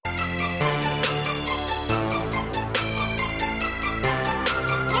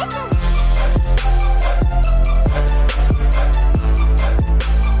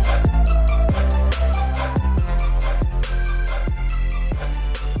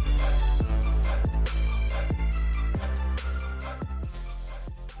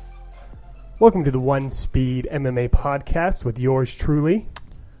Welcome to the One Speed MMA podcast with yours truly,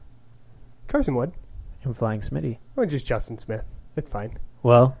 Carson Wood. And Flying Smitty. Or just Justin Smith. It's fine.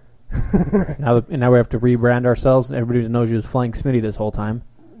 Well, now we have to rebrand ourselves, and everybody knows you as Flying Smitty this whole time.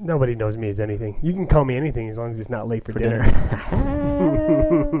 Nobody knows me as anything. You can call me anything as long as it's not late for dinner.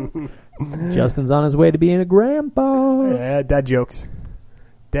 Justin's on his way to being a grandpa. Yeah, dad jokes.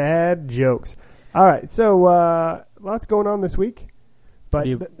 Dad jokes. All right, so lots going on this week. But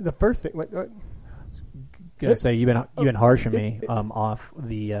the first thing, Gonna say you've been harshing me off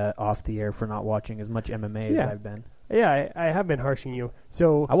the air for not watching as much MMA as I've been. Yeah, I have been harshing you.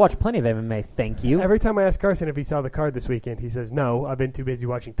 So I watched plenty of MMA. Thank you. Every time I ask Carson if he saw the card this weekend, he says no. I've been too busy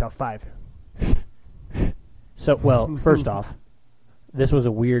watching Tough 5. So well, first off, this was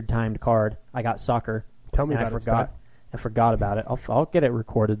a weird timed card. I got soccer. Tell me about it. I forgot about it. I'll get it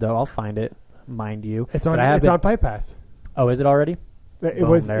recorded though. I'll find it. Mind you, it's on Fight Pass. Oh, is it already? It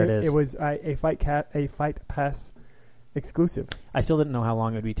was a Fight Pass exclusive. I still didn't know how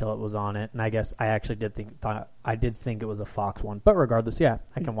long it would be till it was on it, and I guess I actually did think it was a Fox one. But regardless, yeah,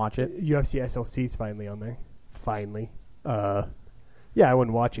 I can watch it. UFC SLC's finally on there. Finally. Yeah, I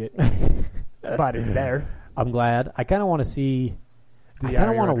wouldn't watch it, but it's there. I'm glad. I kind of want to see. I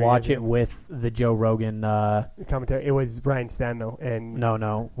kind of want to watch it with the Joe Rogan commentary. It was Ryan Stan though, and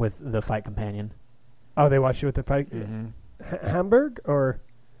no, with the Fight Companion. Oh, they watched it with the Fight. Mm-hmm. Hamburg or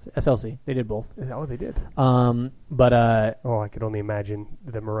SLC? They did both. Oh, they did. But I could only imagine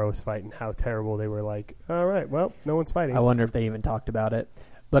the Morose fight and how terrible they were. Like, all right, well, no one's fighting. I wonder if they even talked about it.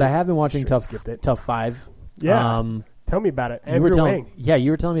 But I have been watching Tough 5. Yeah. Tell me about it. Andrew Wang. Yeah,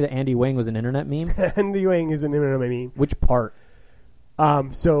 you were telling me that Andy Wang was an internet meme. Andy Wang is an internet meme. Which part?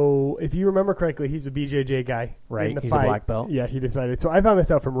 So if you remember correctly, he's a BJJ guy. Right. He's a black belt. Yeah, he decided. So I found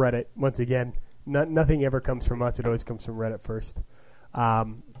this out from Reddit once again. Nothing ever comes from us. It always comes from Reddit first.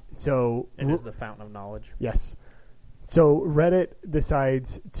 So it is the fountain of knowledge. Yes. So Reddit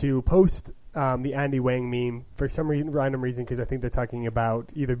decides to post the Andy Wang meme for some random reason because I think they're talking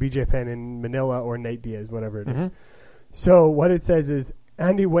about either BJ Penn in Manila or Nate Diaz, whatever it is. Mm-hmm. So what it says is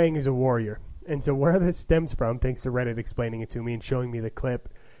Andy Wang is a warrior. And so where this stems from, thanks to Reddit explaining it to me and showing me the clip,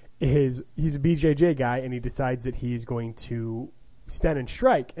 is he's a BJJ guy and he decides that he's going to stand and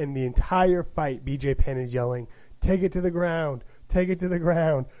strike, and the entire fight, BJ Penn is yelling, "Take it to the ground, take it to the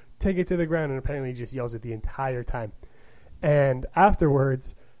ground, take it to the ground," and apparently he just yells it the entire time. And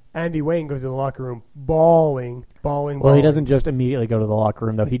afterwards, Andy Wang goes to the locker room bawling. Well, he doesn't just immediately go to the locker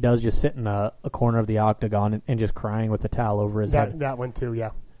room, though. He does just sit in a corner of the octagon and just crying with a towel over his head. That one too,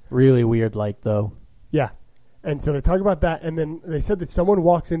 yeah. Really weird, though. Yeah. And so they talk about that, and then they said that someone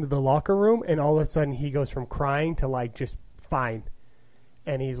walks into the locker room, and all of a sudden he goes from crying to, just fine.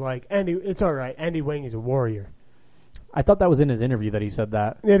 And he's like, Andy, it's all right. Andy Wang is a warrior. I thought that was in his interview that he said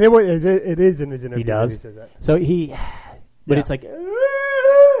that. It is in his interview. He does. That he says that. So it's like,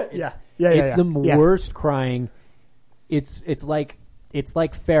 it's the worst crying. It's like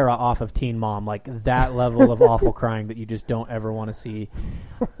Farrah off of Teen Mom, like that level of awful crying that you just don't ever want to see.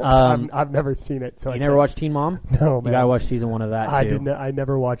 I've never seen it. So you never watched Teen Mom? No, man. You gotta watch season 1 of that too. I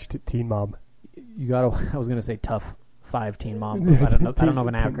never watched Teen Mom. You gotta. I was gonna say Tough 5 Teen Mom. I don't know of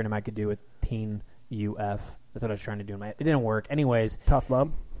an acronym I could do with Teen UF. That's what I was trying to do. It didn't work. Anyways, Tough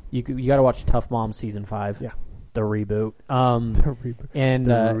Mom. You got to watch Tough Mom season 5. Yeah, the reboot. The reboot. And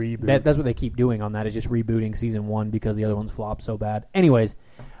the reboot. That's what they keep doing on that is just rebooting season 1 because the other ones flopped so bad. Anyways,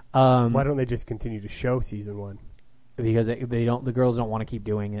 why don't they just continue to show season 1? Because they don't. The girls don't want to keep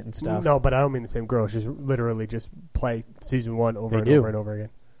doing it and stuff. No, but I don't mean the same girls. Just literally just play season 1 over and over again.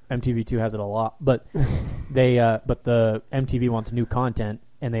 MTV2 has it a lot, but but the MTV wants new content,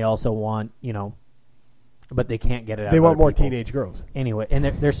 and they also want but they can't get it out. They of want more people. teenage girls Anyway, and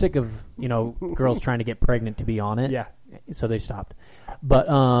they're sick of girls trying to get pregnant to be on it. Yeah, so they stopped. But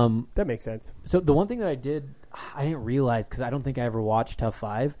that makes sense. So the one thing that I didn't realize because I don't think I ever watched Tough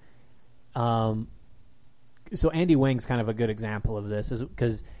 5. So Andy Wang's kind of a good example of this, is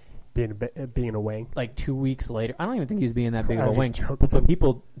because. Being a Wang. Like 2 weeks later. I don't even think he was being that big of a Wang. But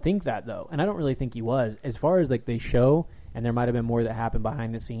people think that, though. And I don't really think he was. As far as, they show, and there might have been more that happened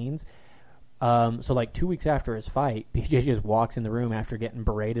behind the scenes. So, 2 weeks after his fight, BJ just walks in the room after getting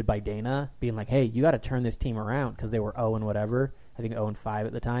berated by Dana, being like, hey, you got to turn this team around, because they were 0 and whatever. I think 0 and 5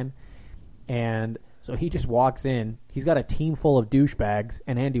 at the time. And so he just walks in. He's got a team full of douchebags,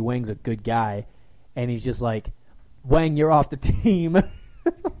 and Andy Wang's a good guy. And he's just like, Wang, you're off the team.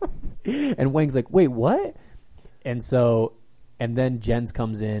 And Wang's like, wait, what? And then Jens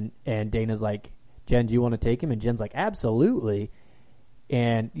comes in, and Dana's like, Jen, do you want to take him? And Jen's like, absolutely.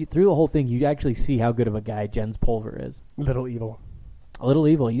 And through the whole thing, you actually see how good of a guy Jens Pulver is. Little evil. A Little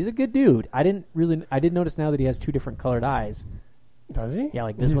Evil. He's a good dude. I did notice now that he has 2 different colored eyes. Does he? Yeah,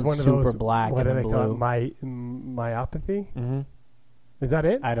 like this one's one of super those, black what and do they blue. call it? Myopathy? Mm-hmm. Is that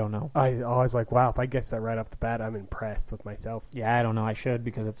it? I don't know. I was like, wow, if I guessed that right off the bat, I'm impressed with myself. Yeah, I don't know. I should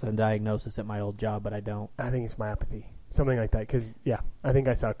because it's a diagnosis at my old job, but I don't. I think it's myopathy. Something like that. Because, yeah, I think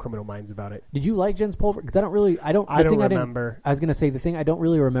I saw Criminal Minds about it. Did you like Jens Pulver? Because I don't remember. I was going to say, the thing I don't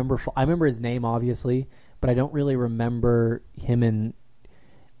really remember, I remember his name, obviously, but I don't really remember him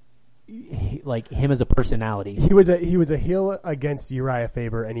him as a personality. He was a heel against Uriah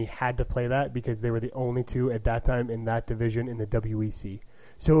Faber, and he had to play that because they were the only 2 at that time in that division in the WEC.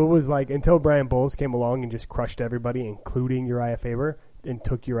 So it was like until Brian Bowles came along and just crushed everybody, including Uriah Faber, and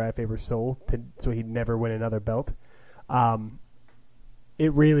took Uriah Faber's soul so he'd never win another belt.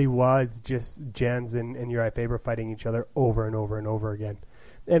 It really was just Jens and Uriah Faber fighting each other over and over and over again.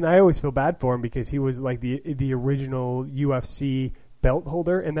 And I always feel bad for him because he was like the original UFC belt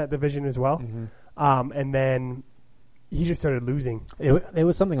holder in that division as well. Mm-hmm. And then he just started losing. It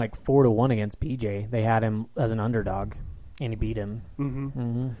was something like 4-1 against BJ. They had him as an underdog, and he beat him. Mm-hmm.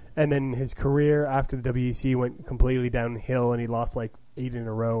 Mm-hmm. And then his career after the WEC went completely downhill, and he lost like 8 in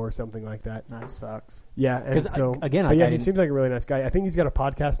a row or something like that. That sucks. Yeah, and so he seems like a really nice guy. I think he's got a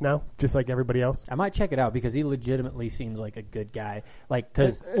podcast now, just like everybody else. I might check it out because he legitimately seems like a good guy.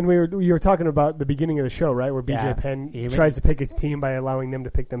 And we were talking about the beginning of the show, right, where BJ Penn tries to pick his team by allowing them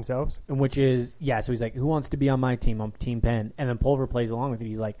to pick themselves, which is so he's like, who wants to be on my team? I'm Team Penn, and then Pulver plays along with it.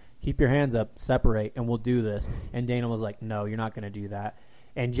 He's like, keep your hands up, separate, and we'll do this. And Dana was like, no, you're not going to do that.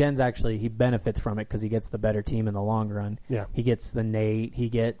 And Jens actually, he benefits from it because he gets the better team in the long run. Yeah. He gets the Nate. He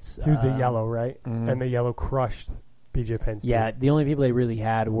gets... He was the yellow, right? Mm-hmm. And the yellow crushed BJ Penn's team. Yeah, the only people they really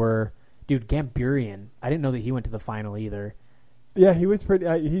had were... Dude, Gamburian. I didn't know that he went to the final either. Yeah, he was pretty...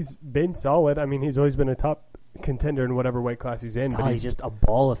 he's been solid. I mean, he's always been a top contender in whatever weight class he's in. But he's just a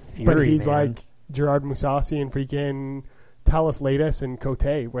ball of fury, But he's like Gerard Mousasi and freaking Talis Latis and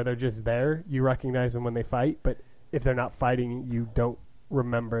Cote, where they're just there. You recognize them when they fight, but if they're not fighting, you don't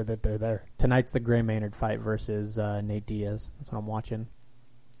remember that they're there. Tonight's the Gray Maynard fight versus Nate Diaz. That's what I'm watching.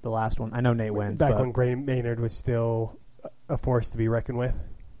 The last one. I know Nate wins. Back when Gray Maynard was still a force to be reckoned with.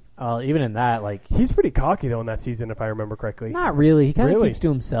 Even in that, he's pretty cocky though in that season, if I remember correctly. Not really. He kind of keeps to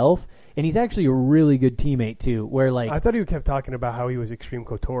himself, and he's actually a really good teammate too. Where I thought he kept talking about how he was Extreme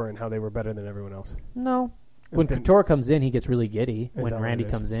Couture and how they were better than everyone else. No, when Couture comes in, he gets really giddy. When Randy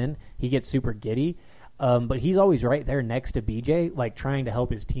comes in, he gets super giddy. But he's always right there next to BJ, trying to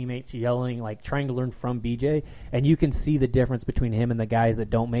help his teammates, yelling, trying to learn from BJ. And you can see the difference between him and the guys that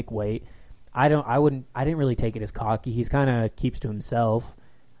don't make weight. I didn't really take it as cocky. He's kind of keeps to himself.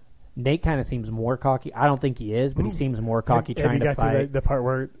 Nate kind of seems more cocky. I don't think he is, but he seems more cocky trying to fight. To the part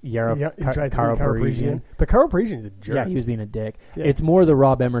where he tried to Karo Parisian. But Karo Parisian's a jerk. Yeah, he was being a dick. Yeah. It's more the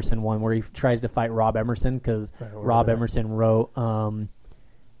Rob Emerson one where he tries to fight Rob Emerson because Rob Emerson wrote...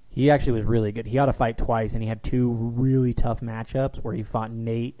 he actually was really good. He ought to fight twice, and he had 2 really tough matchups where he fought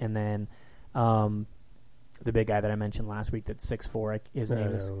Nate and then the big guy that I mentioned last week that's 6'4". His name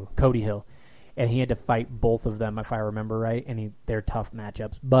is Cody Hill. And he had to fight both of them, if I remember right, and they're tough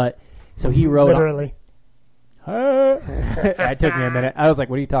matchups. But so he wrote... Literally. It took me a minute. I was like,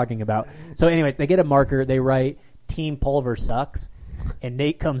 what are you talking about? So anyways, they get a marker. They write, Team Pulver sucks. And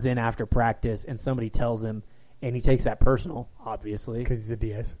Nate comes in after practice, and somebody tells him, and he takes that personal, obviously. Because he's a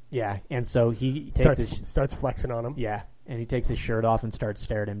Diaz. Yeah, and so he starts flexing on him. Yeah, and he takes his shirt off and starts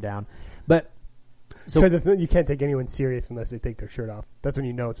staring him down. But because you can't take anyone serious unless they take their shirt off. That's when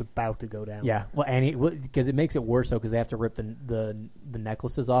you know it's about to go down. Yeah, well, and because it makes it worse though, because they have to rip the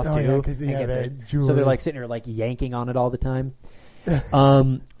necklaces off too. Yeah, so they're sitting there yanking on it all the time.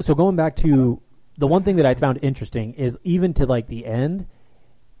 So going back to the one thing that I found interesting is even to the end,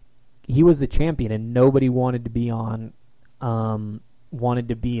 he was the champion and nobody wanted to be on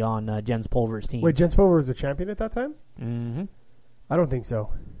Jens Pulver's team. Wait, Jens Pulver was the champion at that time? Mm-hmm. I don't think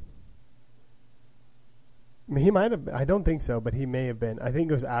so. He might have. I don't think so, but he may have been. I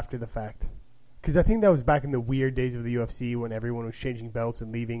think it was after the fact, because I think that was back in the weird days of the UFC when everyone was changing belts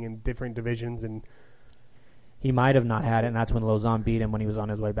and leaving in different divisions, and he might have not had it. And that's when Lauzon beat him when he was on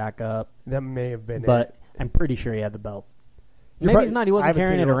his way back up. That may have been. But I'm pretty sure he had the belt. Maybe he's not. He wasn't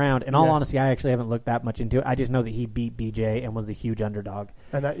carrying it around. In all honesty, I actually haven't looked that much into it. I just know that he beat BJ and was a huge underdog.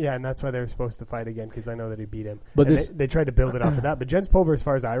 And that's why they were supposed to fight again, because I know that he beat him. But they tried to build it off of that. But Jens Pulver, as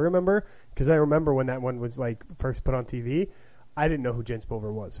far as I remember, because I remember when that one was first put on TV, I didn't know who Jens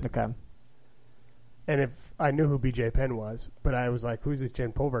Pulver was. Okay. And if I knew who BJ Penn was, but I was like, who's this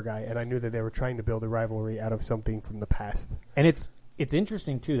Jens Pulver guy? And I knew that they were trying to build a rivalry out of something from the past. And it's It's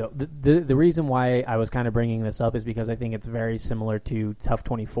interesting too, though. The reason why I was kind of bringing this up is because I think it's very similar to Tough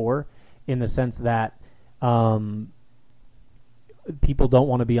 24 in the sense that people don't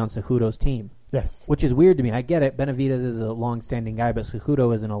want to be on Cejudo's team. Yes. Which is weird to me. I get it. Benavidez is a long-standing guy, but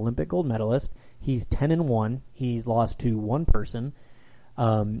Cejudo is an Olympic gold medalist. He's 10-1. He's lost to one person.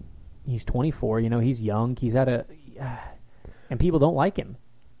 He's 24. He's young. He's at and people don't like him.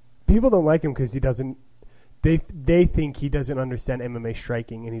 People don't like him because he doesn't. They think he doesn't understand MMA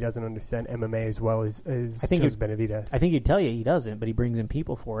striking, and he doesnesn't understand MMA as well as Benavidez. I think he'd tell you he doesn't, but he brings in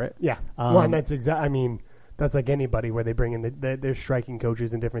people for it. Yeah. And that's exactly. I mean, that's like anybody where they bring in their striking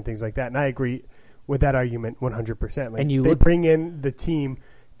coaches and different things like that. And I agree with that argument 100%. Like, and they bring in the team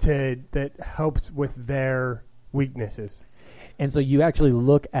that helps with their weaknesses. And so you actually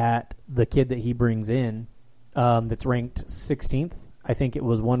look at the kid that he brings in that's ranked 16th. I think it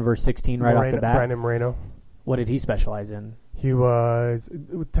was 1 versus 16 off the bat. Brandon Moreno. What did he specialize in? He was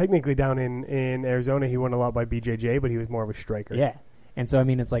technically down in Arizona. He won a lot by BJJ, but he was more of a striker. Yeah. And so, I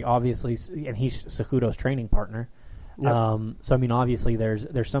mean, it's like obviously, and he's Cejudo's training partner. Yep. So, I mean, obviously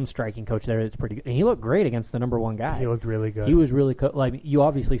there's some striking coach there that's pretty good. And he looked great against the number one guy. He looked really good. He was really like you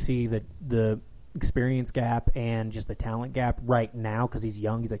obviously see the experience gap and just the talent gap right now because he's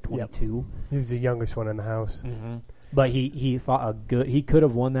young. He's like 22. Yep. He's the youngest one in the house. Mm-hmm. But he fought he could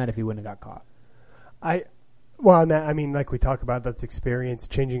have won that if he wouldn't have got caught. I mean, like we talk about, that's experience,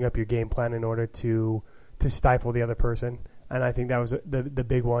 changing up your game plan in order to stifle the other person. And I think that was the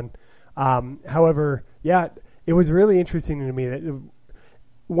big one. However, yeah, it was really interesting to me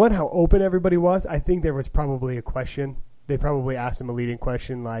that, how open everybody was. I think there was probably a question. They probably asked him a leading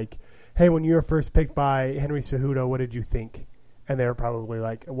question like, hey, when you were first picked by Henry Cejudo, what did you think? And they were probably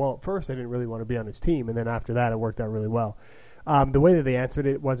like, well, at first I didn't really want to be on his team. And then after that, it worked out really well. The way that they answered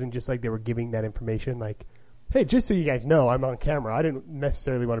it wasn't just like they were giving that information like, hey, just so you guys know, I'm on camera. I didn't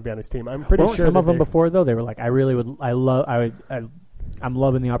necessarily want to be on his team. I'm pretty sure some of them before, though, they were like, I'm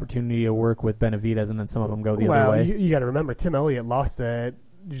loving the opportunity to work with Benavidez, and then some of them go the other way. You got to remember, Tim Elliott lost to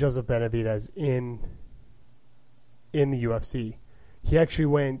Joseph Benavidez in the UFC. He actually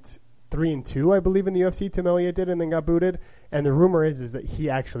went 3-2, I believe, in the UFC. Tim Elliott did, and then got booted. And the rumor is that he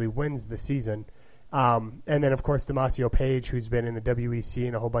actually wins the season. And then, of course, Damasio Page, who's been in the WEC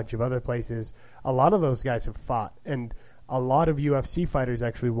and a whole bunch of other places. A lot of those guys have fought. And a lot of UFC fighters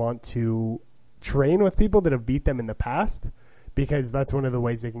actually want to train with people that have beat them in the past because that's one of the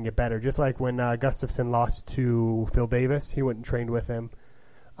ways they can get better. Just like when Gustafsson lost to Phil Davis, he went and trained with him.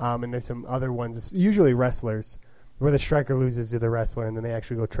 And there's some other ones, usually wrestlers, where the striker loses to the wrestler and then they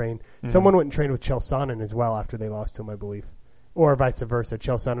actually go train. Mm-hmm. Someone went and trained with Chael Sonnen as well after they lost to him, I believe. Or vice versa.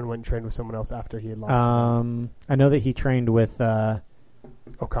 Chael Sonnen went and trained with someone else after he had lost. I know that he trained with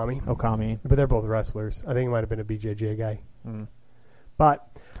Okami. But they're both wrestlers. I think it might have been a BJJ guy. Mm. But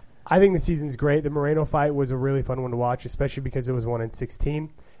I think the season's great. The Moreno fight was a really fun one to watch, especially because it was 1-16.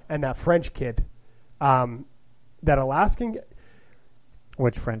 And that French kid, that Alaskan...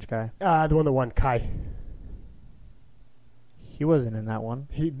 Which French guy? The one that won, Kai. He wasn't in that one.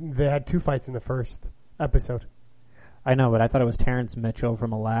 They had 2 fights in the first episode. I know, but I thought it was Terrence Mitchell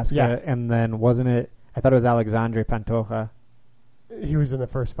from Alaska, and then wasn't it? I thought it was Alexandre Pantoja. He was in the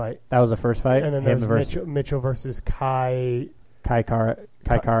first fight. That was the first fight, and then there was Mitchell versus Kai Kara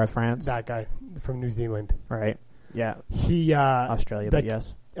France. That guy from New Zealand, right? Yeah, he Australia, but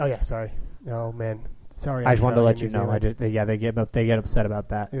yes. Oh yeah, sorry. Oh man, sorry. I just wanted to let you know. They get upset about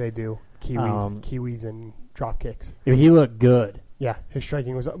that. They do. Kiwis and drop kicks. He looked good. Yeah, his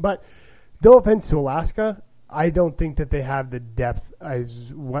striking was. But no offense to Alaska, I don't think that they have the depth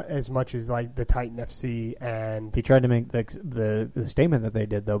as much as like the Titan FC, and he tried to make the statement that they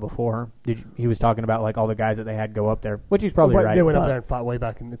did though before. He was talking about like all the guys that they had go up there, which he's probably right. They went up there and fought way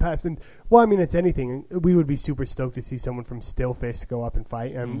back in the past, and well, I mean, it's anything. We would be super stoked to see someone from Still Fist go up and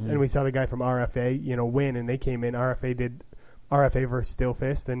fight, and we saw the guy from RFA, win, and they came in. RFA did RFA versus Still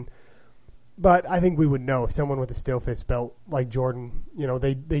Fist, but I think we would know if someone with a Still Fist belt like Jordan,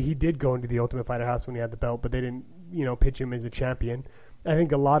 he did go into the Ultimate Fighter house when he had the belt, but they didn't, pitch him as a champion. I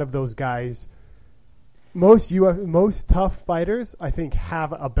think a lot of those guys, most tough fighters, I think,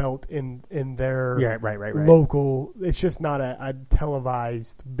 have a belt in their right. local. It's just not a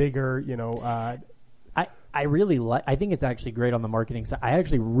televised, bigger, I really like. I think it's actually great on the marketing side. I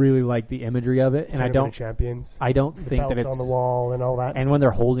actually really like the imagery of it, and I don't think that it's on the wall and all that. And when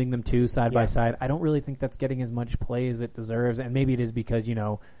they're holding them too side by side, I don't really think that's getting as much play as it deserves. And maybe it is because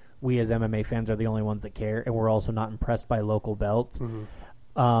we as MMA fans are the only ones that care, and we're also not impressed by local belts.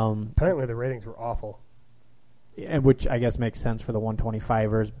 Mm-hmm. Apparently, the ratings were awful, and which I guess makes sense for the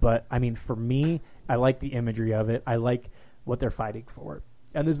 125ers. But I mean, for me, I like the imagery of it. I like what they're fighting for.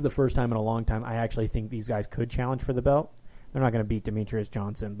 And this is the first time in a long time I actually think these guys could challenge for the belt. They're not going to beat Demetrius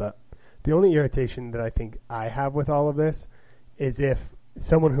Johnson, but the only irritation that I think I have with all of this is if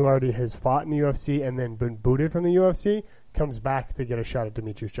someone who already has fought in the UFC and then been booted from the UFC comes back to get a shot at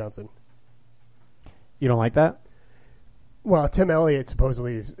Demetrius Johnson. You don't like that? Well, Tim Elliott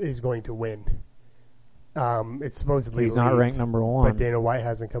supposedly is going to win. It's supposedly he's not ranked number one, but Dana White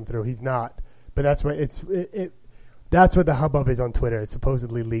hasn't come through. He's not. But that's what that's what the hubbub is on Twitter. It's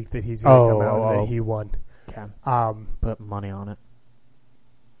supposedly leaked that he's going to come out and that he won. Okay. Put money on it.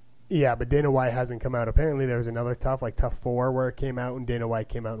 Yeah, but Dana White hasn't come out. Apparently there was another TUF 4, where it came out, and Dana White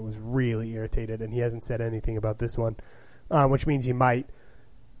came out and was really irritated, and he hasn't said anything about this one, which means he might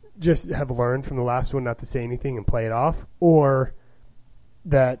just have learned from the last one not to say anything and play it off, or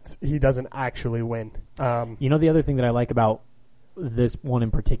that he doesn't actually win. The other thing that I like about this one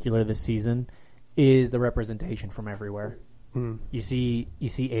in particular this season is the representation from everywhere. Mm. You see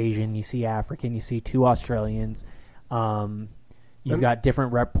Asian, you see African, you see 2 Australians. You've got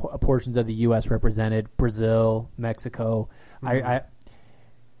different portions of the U.S. represented: Brazil, Mexico. Mm-hmm.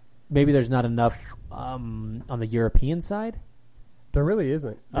 Maybe there's not enough on the European side. There really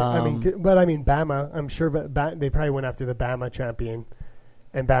isn't. Bama. I'm sure they probably went after the Bama champion,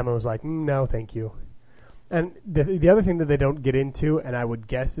 and Bama was like, "No, thank you." And the other thing that they don't get into, and I would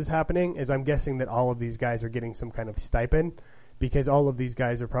guess is happening, is I'm guessing that all of these guys are getting some kind of stipend, because all of these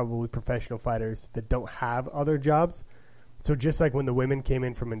guys are probably professional fighters that don't have other jobs. So just like when the women came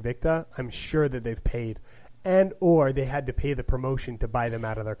in from Invicta, I'm sure that they've paid, and or they had to pay the promotion to buy them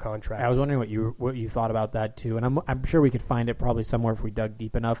out of their contract. I was wondering what you thought about that too, and I'm sure we could find it probably somewhere if we dug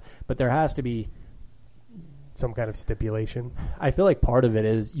deep enough. But there has to be some kind of stipulation. I feel like part of it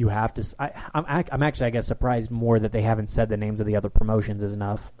is you have to. I'm actually, I guess, surprised more that they haven't said the names of the other promotions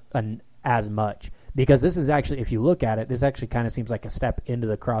as much, because this is actually, if you look at it, this actually kind of seems like a step into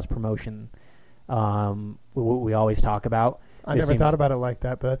the cross promotion. We always talk about. I never thought about it like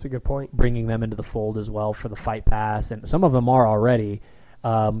that, but that's a good point. Bringing them into the fold as well for the Fight Pass, and some of them are already,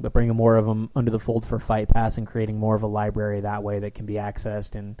 but bringing more of them under the fold for Fight Pass and creating more of a library that way that can be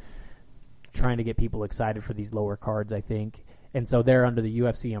accessed, and trying to get people excited for these lower cards, I think. And so they're under the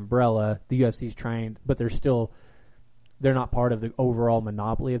UFC umbrella. The UFC's trying, but they're not part of the overall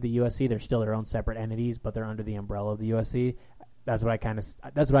monopoly of the UFC. They're still their own separate entities, but they're under the umbrella of the UFC. That's what I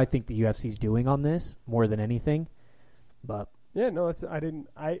think the UFC's doing on this more than anything. But yeah, no,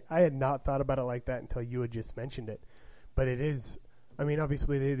 I had not thought about it like that until you had just mentioned it. But it is, I mean,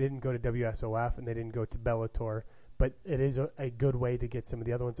 obviously they didn't go to WSOF and they didn't go to Bellator, but it is a good way to get some of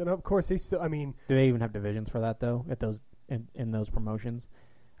the other ones. And of course they still, I mean, do they even have divisions for that though at those in those promotions?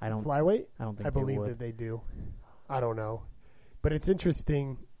 Flyweight? I don't think I believe that they do. I don't know. But it's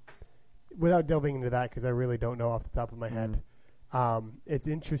interesting, without delving into that, because I really don't know off the top of my head. It's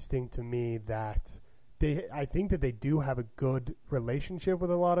interesting to me that I think that they do have a good relationship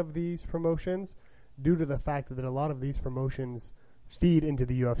with a lot of these promotions, due to the fact that a lot of these promotions feed into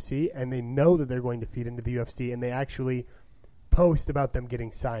the UFC, and they know that they're going to feed into the UFC, and they actually post about them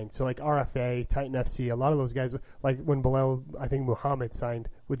getting signed. So like RFA, Titan FC, a lot of those guys, like when Belal, I think Muhammad signed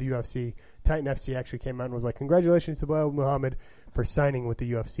with the UFC, Titan FC actually came out and was like, "Congratulations to Belal Muhammad for signing with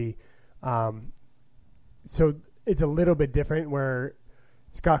the UFC." So it's a little bit different, where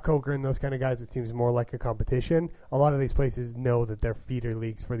Scott Coker and those kind of guys, it seems more like a competition. A lot of these places know that they're feeder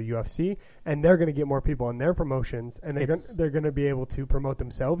leagues for the UFC, and they're going to get more people in their promotions, and they're going to be able to promote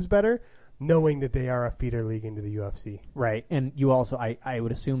themselves better, knowing that they are a feeder league into the UFC. Right, and you also, I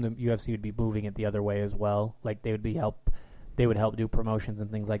would assume the UFC would be moving it the other way as well. Like they would help do promotions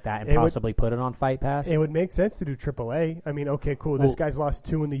and things like that, and possibly put it on Fight Pass. It would make sense to do AAA. I mean, okay, cool. This guy's lost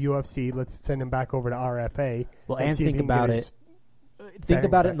 2 in the UFC. Let's send him back over to RFA. Well, and think about it. Think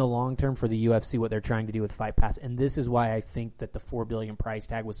about it in the long term for the UFC, what they're trying to do with Fight Pass. And this is why I think that the $4 billion price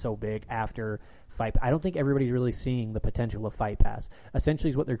tag was so big after Fight Pass. I don't think everybody's really seeing the potential of Fight Pass.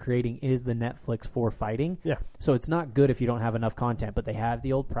 Essentially, what they're creating is the Netflix for fighting. Yeah. So it's not good if you don't have enough content, but they have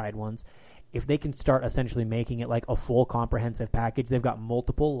the old Pride ones. If they can start essentially making it like a full comprehensive package, they've got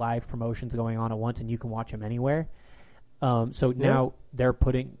multiple live promotions going on at once, and you can watch them anywhere. Now they're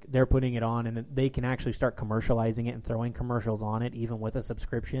putting it on, and they can actually start commercializing it and throwing commercials on it, even with a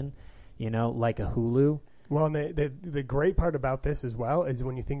subscription, like a Hulu. Well, and the great part about this as well is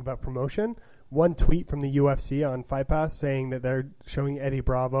when you think about promotion, one tweet from the UFC on Fight Pass saying that they're showing Eddie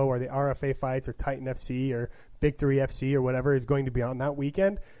Bravo or the RFA fights or Titan FC or Victory FC or whatever is going to be on that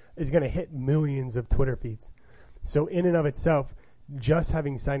weekend is going to hit millions of Twitter feeds. So in and of itself, just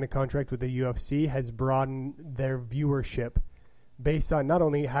having signed a contract with the UFC has broadened their viewership based on not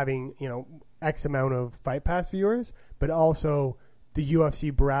only having, X amount of Fight Pass viewers, but also the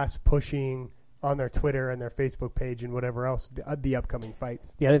UFC brass pushing on their Twitter and their Facebook page and whatever else the upcoming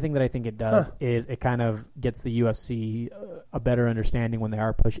fights. The other thing that I think it does is it kind of gets the UFC a better understanding when they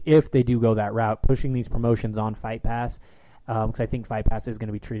are if they do go that route, pushing these promotions on Fight Pass, because I think Fight Pass is going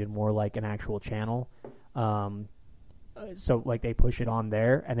to be treated more like an actual channel. So like they push it on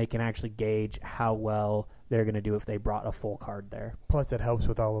there, and they can actually gauge how well they're going to do if they brought a full card there. Plus, it helps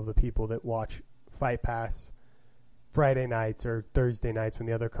with all of the people that watch Fight Pass Friday nights or Thursday nights when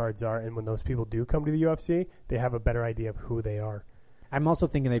the other cards are, and when those people do come to the UFC, they have a better idea of who they are. I'm also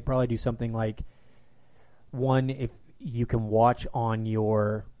thinking they'd probably do something like, one, if you can watch on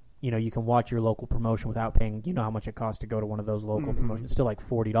your, you can watch your local promotion without paying, how much it costs to go to one of those local promotions. It's still like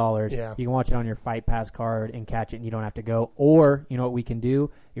 $40. Yeah. You can watch it on your Fight Pass card and catch it, and you don't have to go. Or, you know what we can do?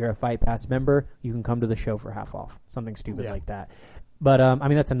 You're a Fight Pass member. You can come to the show for half off. Something stupid like that. But,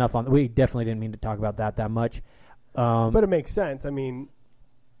 that's enough on. We definitely didn't mean to talk about that much. But it makes sense. I mean,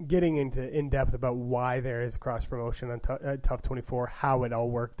 getting into in-depth about why there is cross-promotion on Tough 24, how it all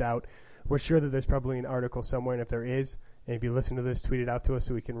worked out. We're sure that there's probably an article somewhere, and if there is, and if you listen to this, tweet it out to us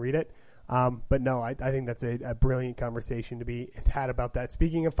so we can read it. But no, I think that's a brilliant conversation to be had about that.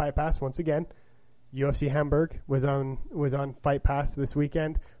 Speaking of Fight Pass, once again, UFC Hamburg was on Fight Pass this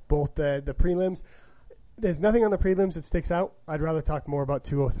weekend, both the prelims. There's nothing on the prelims that sticks out. I'd rather talk more about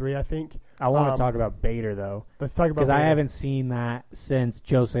 203, I think. I want to talk about Bader, though. Let's talk about Because I haven't seen that since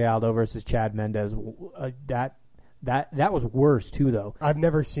Jose Aldo versus Chad Mendes. That was worse, tyou though. I've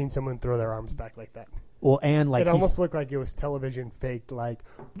never seen someone throw their arms back like that. Well, and like it almost looked like it was television faked, like.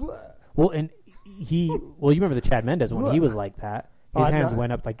 Bleh. Well, and you remember the Chad Mendes one? He was like that. His hands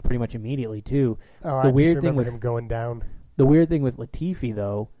went up like pretty much immediately too. Oh, I just remembered him going down. The weird thing with Latifi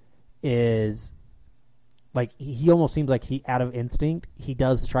though is, like, he almost seems like he, out of instinct, he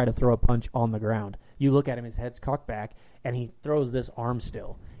does try to throw a punch on the ground. You look at him, his head's cocked back, and he throws this arm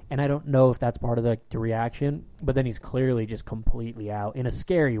still. And I don't know if that's part of the reaction, but then he's clearly just completely out in a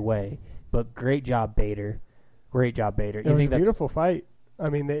scary way. But great job, Bader. Great job, Bader. It was a beautiful fight. I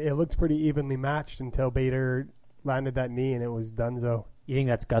mean, it looked pretty evenly matched until Bader landed that knee, and it was donezo. You think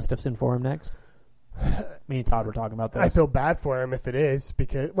that's Gustafsson for him next? Me and Todd were talking about this. I feel bad for him if it is,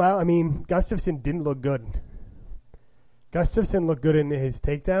 because, well, I mean, Gustafsson didn't look good. Gustafsson looked good in his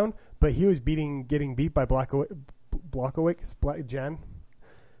takedown, but he was getting beat by Blachowicz.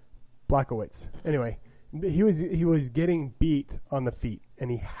 Anyway, he was getting beat on the feet, and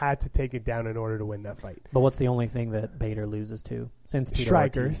he had to take it down in order to win that fight. But what's the only thing that Bader loses to? Since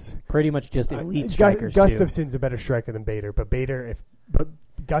strikers, Ortiz, pretty much just elite strikers. Gustafsson's a better striker than Bader, but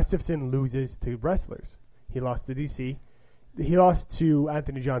Gustafsson loses to wrestlers. He lost to DC. He lost to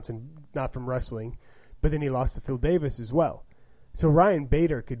Anthony Johnson, not from wrestling, but then he lost to Phil Davis as well. So Ryan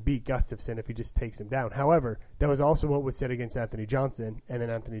Bader could beat Gustafsson if he just takes him down. However, that was also what was said against Anthony Johnson, and then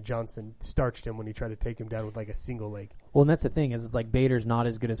Anthony Johnson starched him when he tried to take him down with like a single leg. Well, and that's the thing, is it's like Bader's not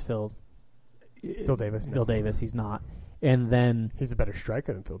as good as Phil Davis. Phil Davis, he's not. And then he's a better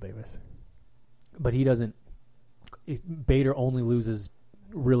striker than Phil Davis. But he doesn't. Bader only loses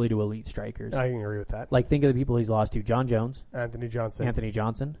really to elite strikers. I can agree with that. Like, think of the people he's lost to: John Jones, Anthony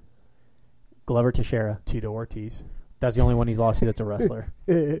Johnson, Glover Teixeira, Tito Ortiz. That's the only one he's lost to that's a wrestler.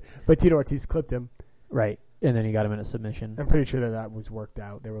 But Tito Ortiz clipped him. Right. And then he got him in a submission. I'm pretty sure that was worked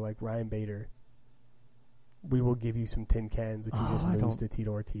out. They were like, Ryan Bader, we will give you some tin cans if you just lose to Tito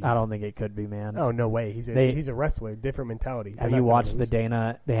Ortiz. I don't think it could be, man. Oh, no way. He's a wrestler. Different mentality. Have you watched the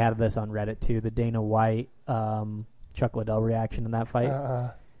Dana? They had this on Reddit, too. The Dana White, Chuck Liddell reaction in that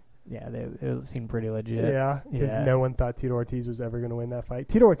fight. Yeah, it seemed pretty legit. Yeah, because no one thought Tito Ortiz was ever going to win that fight.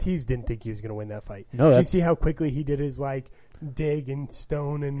 Tito Ortiz didn't think he was going to win that fight. No, did you see how quickly he did his dig and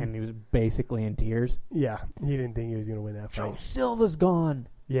stone and he was basically in tears. Yeah, he didn't think he was going to win that fight. Joe Silva's gone.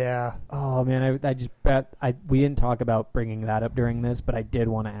 Yeah. Oh man, I just bet we didn't talk about bringing that up during this, but I did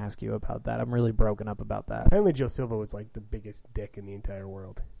want to ask you about that. I'm really broken up about that. Apparently, Joe Silva was like the biggest dick in the entire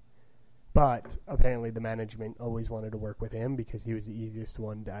world. But apparently the management always wanted to work with him because he was the easiest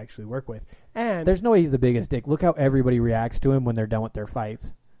one to actually work with. And there's no way he's the biggest dick. Look how everybody reacts to him when they're done with their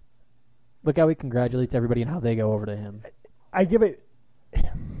fights. Look how he congratulates everybody and how they go over to him. I give it...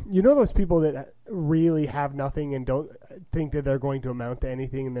 You know those people that really have nothing and don't think that they're going to amount to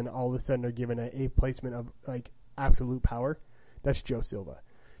anything, and then all of a sudden are given a placement of absolute power? That's Joe Silva.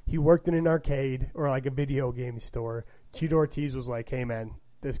 He worked in an arcade or a video game store. Tito Ortiz was like, hey man,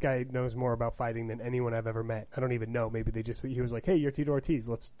 this guy knows more about fighting than anyone I've ever met. I don't even know. Maybe he was like, hey, you're Tito Ortiz.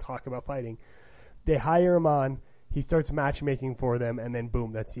 Let's talk about fighting. They hire him on. He starts matchmaking for them, and then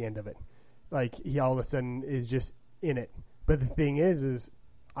boom, that's the end of it. He all of a sudden is just in it. But the thing is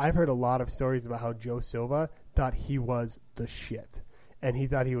I've heard a lot of stories about how Joe Silva thought he was the shit, and he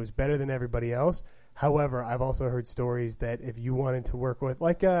thought he was better than everybody else. However, I've also heard stories that if you wanted to work with,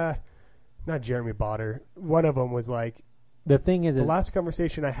 like, not Jeremy Botter, one of them was like, the thing is, the last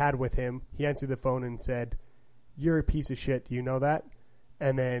conversation I had with him, he answered the phone and said, "You're a piece of shit. Do you know that?"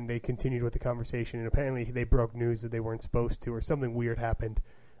 And then they continued with the conversation, and apparently they broke news that they weren't supposed to, or something weird happened.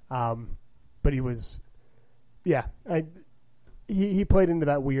 But he was, yeah, he played into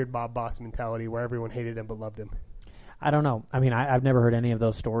that weird Bob Boss mentality where everyone hated him but loved him. I don't know. I mean, I've never heard any of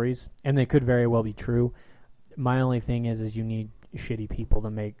those stories, and they could very well be true. My only thing is you need shitty people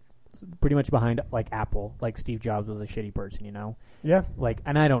to make pretty much behind, like Apple, like Steve Jobs was a shitty person, you know? Yeah. Like,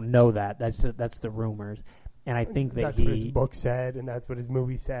 and I don't know that. That's the rumors. And I think that that's what his book said, and that's what his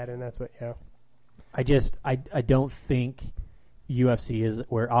movie said, and that's what, yeah. I don't think UFC is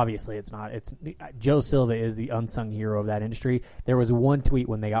where, obviously it's not. It's Joe Silva is the unsung hero of that industry. There was one tweet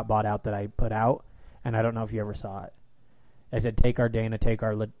when they got bought out that I put out, and I don't know if you ever saw it. I said, take our Dana, take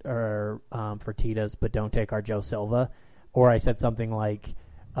our Fertitas, but don't take our Joe Silva. Or I said something like,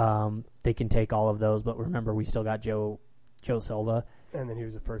 they can take all of those, but remember, we still got Joe Silva. And then he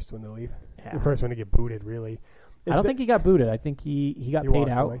was the first one to leave. Yeah. The first one to get booted, really. I don't think he got booted. I think he got paid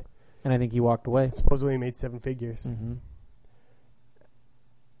out, away. And I think he walked away. Supposedly he made 7 figures. Mm-hmm.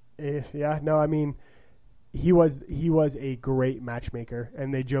 Yeah, no, I mean, he was a great matchmaker,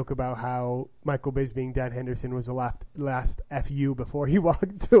 and they joke about how Michael Bisping, Dan Henderson was the last FU before he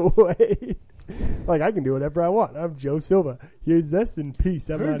walked away. Like, I can do whatever I want. I'm Joe Silva. Here's this, and peace.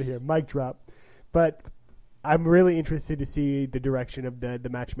 I'm out of here. Mic drop. But I'm really interested to see the direction of the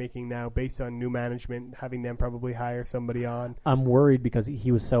matchmaking now, based on new management, having them probably hire somebody on. I'm worried because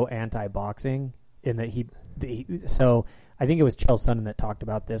he was so anti-boxing in that so I think it was Chael Sonnen that talked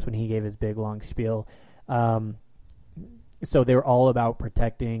about this when he gave his big, long spiel. So they were all about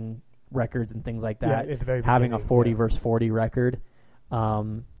protecting records and things like that, having a 40 versus 40 record,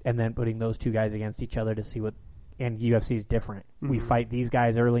 and then putting those two guys against each other to see what. And UFC is different. Mm-hmm. We fight these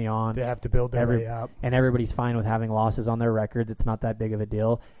guys early on. They have to build their way up. And everybody's fine with having losses on their records. It's not that big of a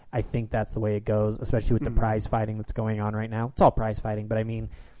deal. I think that's the way it goes, especially with the prize fighting that's going on right now. It's all prize fighting, but I mean,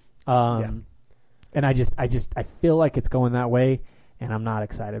 and I feel like it's going that way, and I'm not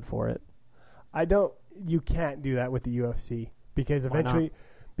excited for it. You can't do that with the UFC because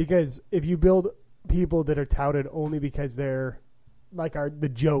because if you build people that are touted only because they're like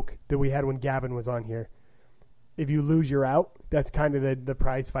the joke that we had when Gavin was on here. If you lose, you're out. That's kind of the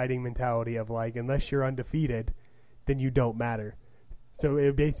prize fighting mentality of like, unless you're undefeated, then you don't matter. So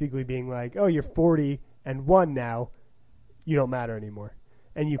it basically being like, oh, you're 40-1 now, you don't matter anymore.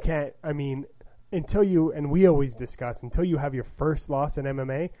 And you can't, I mean, and we always discuss, until you have your first loss in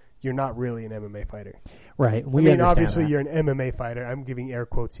MMA, you're not really an MMA fighter. Right. Obviously you're an MMA fighter. I'm giving air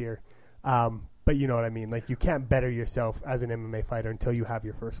quotes here. But you know what I mean. Like, you can't better yourself as an MMA fighter until you have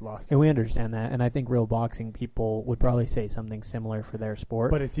your first loss. And we understand that. And I think real boxing people would probably say something similar for their sport.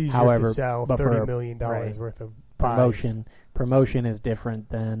 But it's easier to sell $30 million worth of promotion. Promotion is different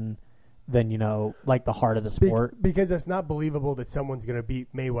than like the heart of the sport. Because it's not believable that someone's going to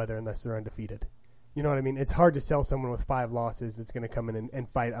beat Mayweather unless they're undefeated. You know what I mean? It's hard to sell someone with 5 losses that's going to come in and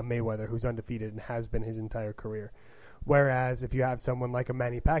fight a Mayweather who's undefeated and has been his entire career. Whereas if you have someone like a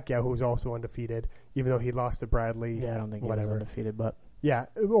Manny Pacquiao who's also undefeated, even though he lost to Bradley, I don't think he was undefeated, but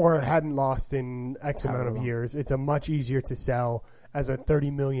or hadn't lost in X amount of years, it's a much easier to sell as a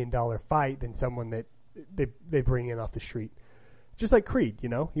 $30 million fight than someone that they bring in off the street. Just like Creed, he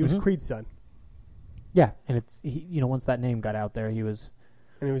was Creed's son. Yeah, and once that name got out there, he was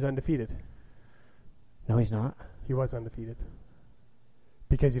undefeated. No, he's not. He was undefeated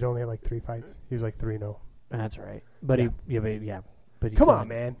because he'd only had like 3 fights. He was like 3-0. That's right. But But come on,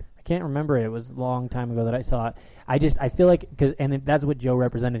 man. I can't remember it. It was a long time ago that I saw it. I feel like that's what Joe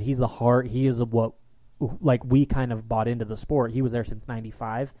represented. He's the heart. He is what we kind of bought into the sport. He was there since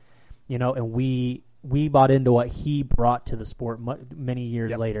 '95, and we bought into what he brought to the sport many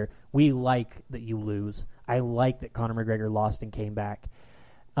years later. We like that you lose. I like that Conor McGregor lost and came back.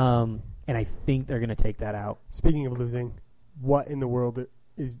 And I think they're going to take that out. Speaking of losing, what in the world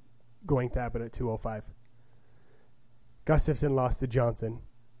is going to happen at 205? Gustafsson lost to Johnson.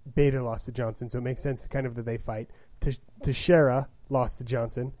 Bader lost to Johnson, so it makes sense kind of that they fight. Teixeira lost to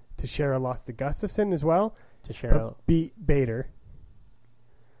Johnson. Teixeira lost to Gustafsson as well. Teixeira beat Bader.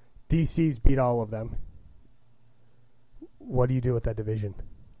 DC's beat all of them. What do you do with that division?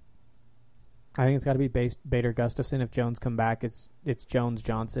 I think it's got to be Bader Gustafsson. If Jones come back, it's Jones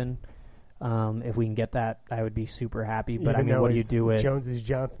Johnson. If we can get that, I would be super happy. But what do you do with Jones is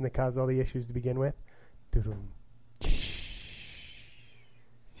Johnson that caused all the issues to begin with?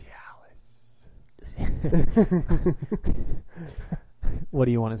 What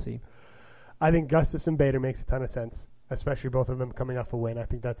do you want to see? I think Gustafsson Bader makes a ton of sense, especially both of them coming off a win. I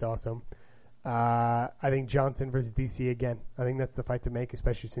think that's awesome. I think Johnson versus DC again. I think that's the fight to make,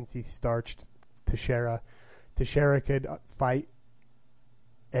 especially since he starched Teixeira. Teixeira could fight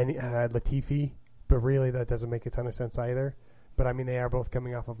Latifi, but really that doesn't make a ton of sense either. But I mean, they are both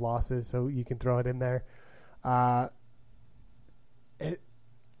coming off of losses, so you can throw it in there. The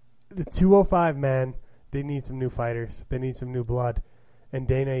 205, man, they need some new fighters. They need some new blood. And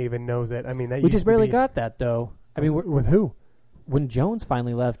Dana even knows it. I mean, that we just barely got that, though. I mean, with who? When Jones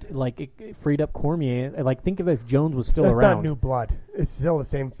finally left, like, it freed up Cormier. Like, think of if Jones was still around. That's not new blood. It's still the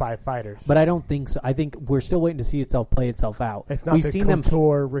same 5 fighters. But I don't think so. I think we're still waiting to see itself play itself out. It's not the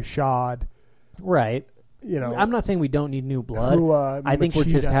Couture, Rashad. Right. You know, I'm not saying we don't need new blood. I think we're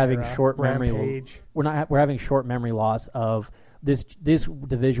just having short memory. We're having short memory loss of this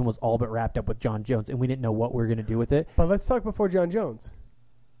division was all but wrapped up with John Jones, and we didn't know what we were going to do with it. But let's talk before John Jones.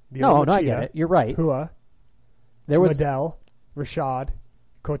 No, I get it. You're right. Hua. There was Liddell, Rashad,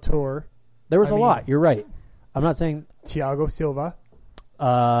 Couture. There was a lot. You're right. I'm not saying Thiago Silva.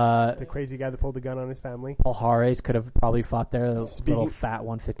 The crazy guy that pulled the gun on his family. Paul Harris could have probably fought there. Little fat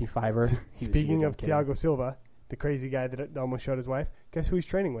 155er. Speaking of Thiago Silva, the crazy guy that almost shot his wife, guess who he's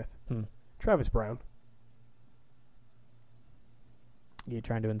training with? Travis Brown. You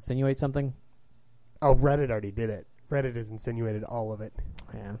trying to insinuate something? Oh, Reddit already did it. Reddit has insinuated all of it.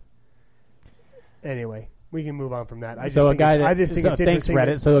 Yeah. Anyway, we can move on from that. Thanks,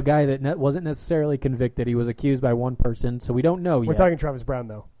 Reddit. So a guy that wasn't necessarily convicted. He was accused by one person, so we don't know yet. We're talking Travis Brown,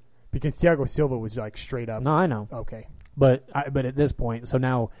 though, because Thiago Silva was like straight up. No, I know. Okay. But at this point, so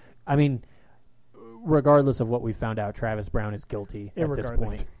now, I mean, regardless of what we found out, Travis Brown is guilty at this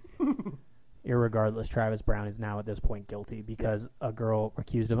point. Irregardless, Travis Brown is now at this point guilty because a girl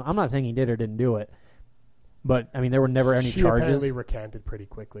accused him. I'm not saying he did or didn't do it, but I mean there were never any charges. She apparently recanted pretty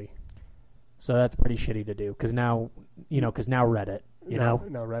quickly, so that's pretty shitty to do. Because now, because now Reddit, now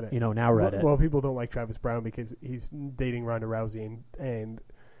Reddit. Well, people don't like Travis Brown because he's dating Ronda Rousey and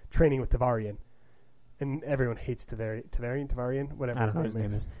training with Tavarian, and everyone hates Tavarian, whatever his name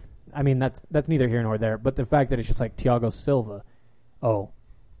is. I mean that's neither here nor there. But the fact that it's just like Thiago Silva,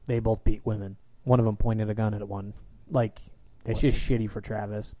 they both beat women. One of them pointed a gun at one. Like, it's just shitty for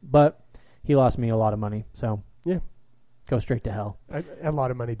Travis. But he lost me a lot of money, so yeah, go straight to hell. A lot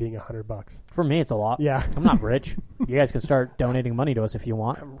of money being $100. For me, it's a lot. Yeah, I'm not rich. You guys can start donating money to us if you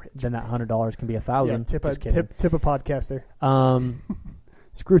want. I'm rich. Then that $100 can be $1,000. Yeah, tip a podcaster.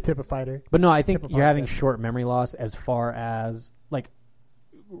 Screw tip a fighter. But no, I think you're having short memory loss as far as like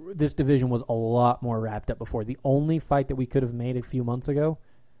this division was a lot more wrapped up before. The only fight that we could have made a few months ago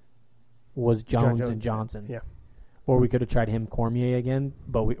was Jones and Johnson. Yeah. Or we could have tried him Cormier again,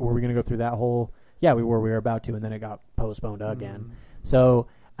 but were we going to go through that whole... Yeah, we were about to, and then it got postponed again. So,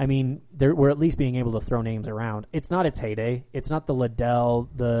 I mean, we're at least being able to throw names around. It's not its heyday. It's not the Liddell,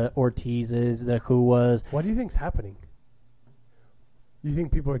 the Ortizes, the Huas. What do you think's happening? You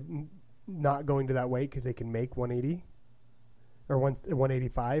think people are not going to that weight because they can make 180? Or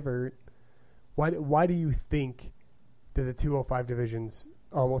 185? Or why do you think that the 205 division's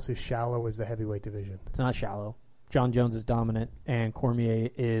almost as shallow as the heavyweight division? It's not shallow. John Jones is dominant, and Cormier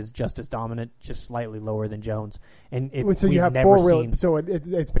is just as dominant, just slightly lower than Jones. And so you have four. So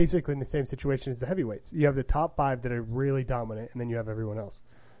it's basically in the same situation as the heavyweights. You have the top 5 that are really dominant, and then you have everyone else.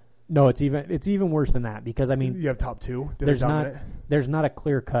 No, it's even worse than that because I mean you have top 2. There's not a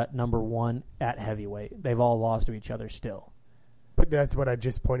clear cut number 1 at heavyweight. They've all lost to each other still. But that's what I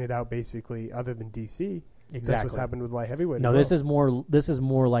just pointed out. Basically, other than DC. Exactly. That's what's happened with light heavyweight. No, this is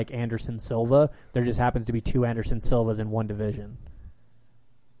more like Anderson Silva. There just happens to be 2 Anderson Silvas in one division.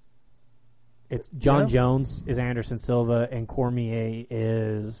 It's John Jones is Anderson Silva, and Cormier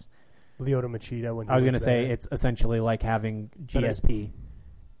is Lyoto Machida. I was going to say it's essentially like having GSP.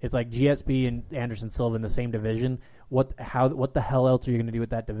 It's like GSP and Anderson Silva in the same division. What the hell else are you going to do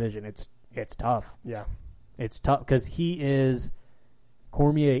with that division? It's tough. Yeah, it's tough because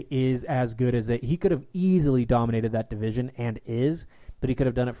Cormier is as good as he could have easily dominated that division and but he could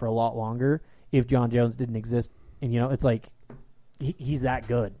have done it for a lot longer if John Jones didn't exist. And, it's like he's that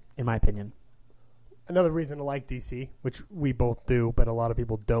good, in my opinion. Another reason to like DC, which we both do, but a lot of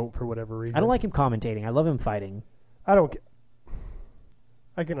people don't for whatever reason. I don't like him commentating. I love him fighting. I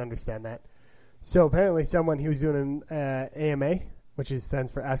can understand that. So apparently he was doing an AMA, which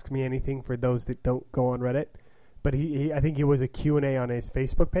stands for Ask Me Anything for those that don't go on Reddit. But I think it was a Q&A on his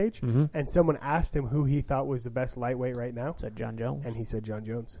Facebook page, and someone asked him who he thought was the best lightweight right now. Said John Jones. And he said John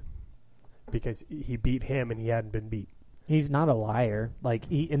Jones. Because he beat him and he hadn't been beat. He's not a liar.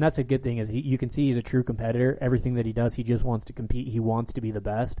 And that's a good thing is you can see he's a true competitor. Everything that he does, he just wants to compete. He wants to be the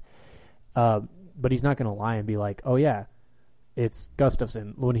best. But he's not going to lie and be like, oh yeah, it's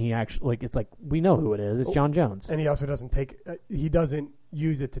Gustafsson when he actually it's like we know who it is. It's John Jones. And he also doesn't he doesn't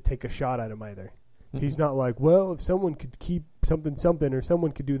use it to take a shot at him either. Mm-hmm. He's not like, well, if someone could keep something, or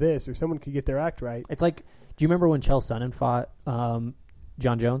someone could do this, or someone could get their act right. It's like, do you remember when Chael Sonnen fought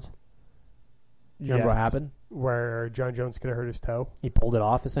John Jones? Do you remember what happened? Where John Jones could have hurt his toe. He pulled it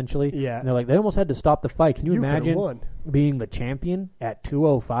off, essentially. Yeah. And they're like, they almost had to stop the fight. Can you imagine being the champion at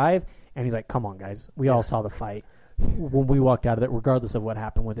 205? And he's like, come on, guys. We all saw the fight. When we walked out of it, regardless of what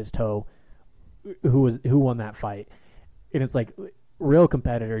happened with his toe, who won that fight? And it's like, real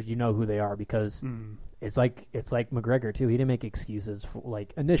competitors, you know who they are because it's like McGregor, too. He didn't make excuses.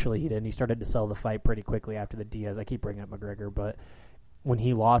 Initially, he didn't. He started to sell the fight pretty quickly after the Diaz. I keep bringing up McGregor, but when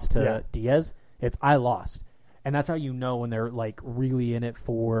he lost to Diaz, it's I lost. And that's how you know when they're really in it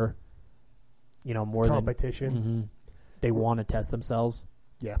for, more competition. Than they want to test themselves.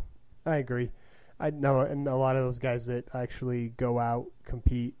 Yeah, I agree. I know, and a lot of those guys that actually go out,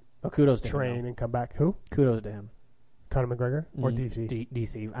 compete, kudos to train, him, and come back. Who? Kudos to him. Conor McGregor or DC?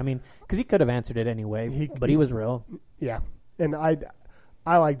 DC. I mean, because he could have answered it anyway, but he was real. Yeah, and I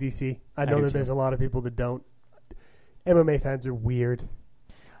like DC. I know that there's a lot of people that don't. MMA fans are weird.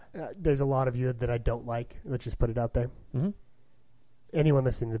 There's a lot of you that I don't like. Let's just put it out there. Mm-hmm. Anyone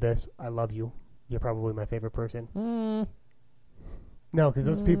listening to this, I love you. You're probably my favorite person. No, because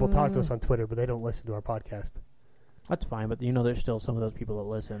those people talk to us on Twitter, but they don't listen to our podcast. That's fine, but there's still some of those people that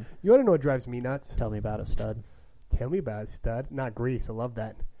listen. You want to know what drives me nuts? Tell me about it, stud. Tell me about it, stud. Not Grease. I love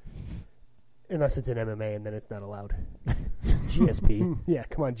that. Unless it's in MMA, and then it's not allowed. GSP. Yeah,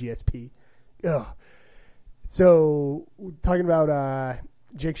 come on, GSP. Ugh. So, talking about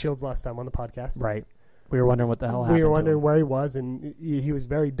Jake Shields last time on the podcast. Right. We were wondering what the hell happened. We were wondering where he was, and he was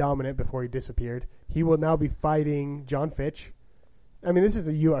very dominant before he disappeared. He will now be fighting John Fitch. I mean, this is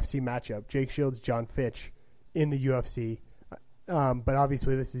a UFC matchup. Jake Shields, John Fitch in the UFC. But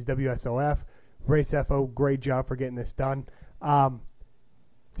obviously, this is WSOF. Race FO, great job for getting this done.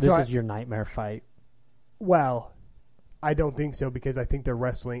 This is your nightmare fight. Well, I don't think so because I think they're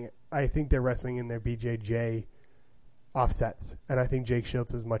wrestling. I think they're wrestling in their BJJ offsets, and I think Jake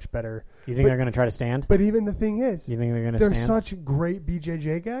Shields is much better. You think they're going to try to stand? But even the thing is, you think they're going to stand? They're such great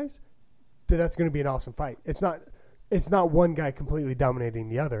BJJ guys that's going to be an awesome fight. It's not one guy completely dominating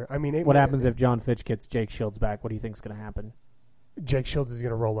the other. I mean, what happens if John Fitch gets Jake Shields back? What do you think is going to happen? Jake Shields is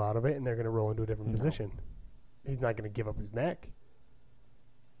going to roll out of it, and they're going to roll into a different position. He's not going to give up his neck.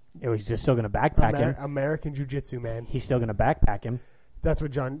 He's just still going to backpack him. American Jiu-Jitsu, man. He's still going to backpack him. That's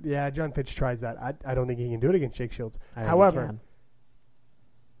what John Fitch tries that. I don't think he can do it against Jake Shields. However,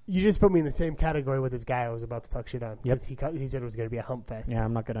 you just put me in the same category with this guy I was about to talk shit on. Because he said it was going to be a hump fest. Yeah,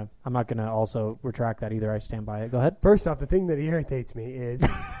 I'm not gonna also retract that either. I stand by it. Go ahead. First off, the thing that irritates me is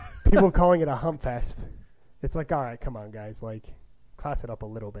people calling it a hump fest. It's like, all right, come on, guys. Class it up a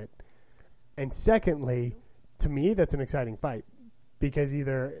little bit. And secondly, to me, that's an exciting fight. Because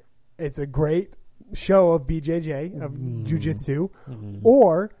either it's a great show of BJJ, of jiu-jitsu,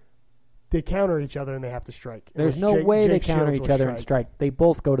 or they counter each other and they have to strike. There's no way they counter each other and strike. They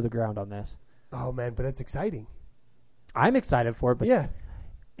both go to the ground on this. Oh, man, but it's exciting. I'm excited for it, but yeah.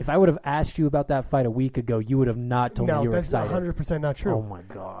 If I would have asked you about that fight a week ago, you would have not told me you were excited. No, that's 100% not true. Oh, my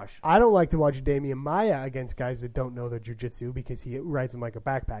gosh. I don't like to watch Damian Maia against guys that don't know their jiu-jitsu because he rides them like a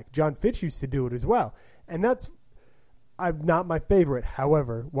backpack. John Fitch used to do it as well. And that's not my favorite.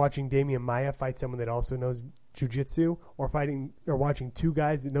 However, watching Damian Maia fight someone that also knows jiu-jitsu or watching two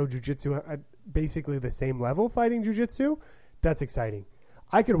guys that know jiu-jitsu at basically the same level fighting jiu-jitsu, that's exciting.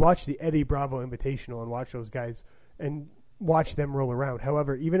 I could watch the Eddie Bravo Invitational and watch those guys and watch them roll around.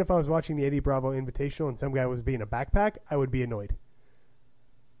 However, even if I was watching the Eddie Bravo Invitational and some guy was being a backpack, I would be annoyed.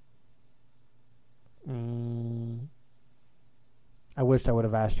 I wish I would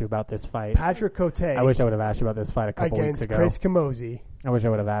have asked you about this fight. Patrick Cote. I wish I would have asked you about this fight a couple weeks ago. Against Chris Camozzi. I wish I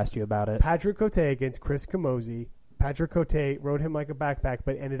would have asked you about it. Patrick Cote against Chris Camozzi. Patrick Cote rode him like a backpack,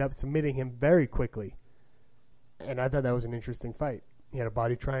 but ended up submitting him very quickly. And I thought that was an interesting fight. He had a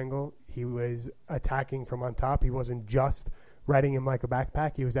body triangle. He was attacking from on top. He wasn't just riding him like a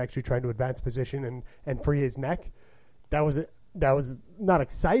backpack. He was actually trying to advance position and free his neck. That was not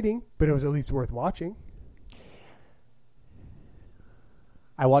exciting, but it was at least worth watching.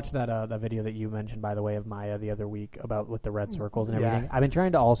 I watched that video that you mentioned, by the way, of Maia the other week about with the red circles and everything. Yeah. I've been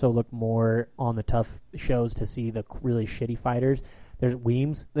trying to also look more on the tough shows to see the really shitty fighters. There's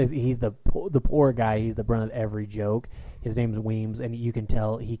Weems. He's the poor guy. He's the brunt of every joke. His name's Weems, and you can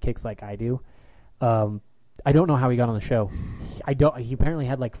tell he kicks like I do. I don't know how he got on the show. He apparently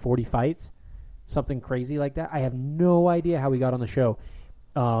had like 40 fights, something crazy like that. I have no idea how he got on the show.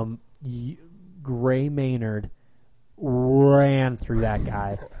 Gray Maynard ran through that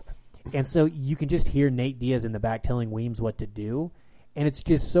guy. And so you can just hear Nate Diaz in the back telling Weems what to do. And it's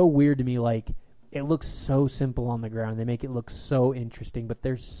just so weird to me. Like, it looks so simple on the ground. They make it look so interesting, but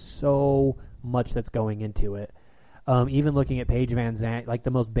there's so much that's going into it. Even looking at Paige Van Zandt, like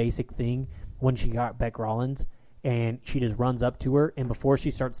the most basic thing, when she got Beck Rollins, and she just runs up to her, and before she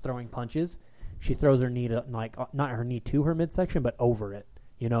starts throwing punches, she throws her knee to, like, not her knee to her midsection, but over it.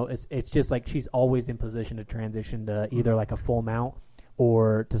 You know, it's just like she's always in position to transition to either like a full mount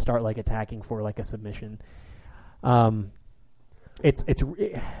or to start like attacking for like a submission. It's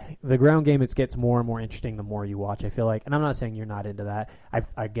the ground game. It gets more and more interesting the more you watch. I feel like, and I'm not saying you're not into that.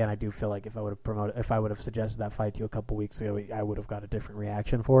 I do feel like if I would have suggested that fight to you a couple weeks ago, I would have got a different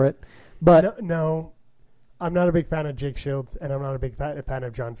reaction for it. But no, I'm not a big fan of Jake Shields, and I'm not a big fan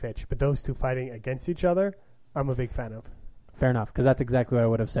of John Fitch. But those two fighting against each other, I'm a big fan of. Fair enough, because that's exactly what I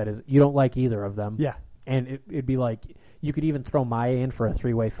would have said. Is you don't like either of them? Yeah, and it'd be like you could even throw Maya in for a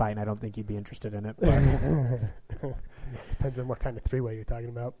 3-way fight, and I don't think you'd be interested in it. Depends on what kind of 3-way you're talking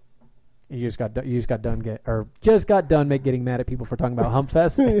about. You just got done getting mad at people for talking about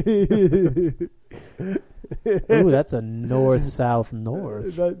Humpfest. Ooh, that's a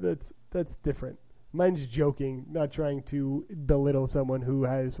north-south-north. That's different. Mine's joking, not trying to belittle someone who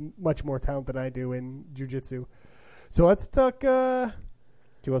has much more talent than I do in jiu-jitsu. So let's talk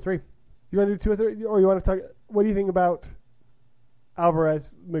 203. You want to do 203, or you want to talk? What do you think about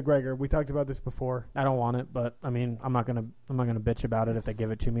Alvarez McGregor? We talked about this before. I don't want it, but I mean, I'm not gonna bitch about it if they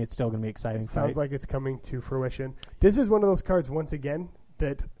give it to me. It's still gonna be exciting. Sounds like it's coming to fruition. This is one of those cards once again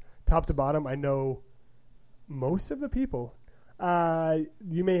that top to bottom, I know most of the people.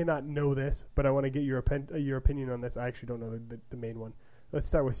 You may not know this, but I want to get your opinion on this. I actually don't know the main one. Let's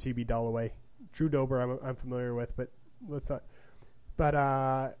start with CB Dollaway. Drew Dober, I'm familiar with, but let's not. But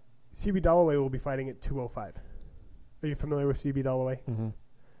CB Dollaway will be fighting at 205. Are you familiar with CB Dollaway? Mm-hmm.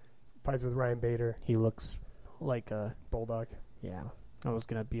 Fights with Ryan Bader. He looks like a Bulldog. Yeah, I was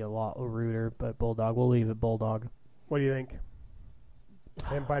gonna be a lot ruder, but Bulldog. We'll leave it Bulldog. What do you think?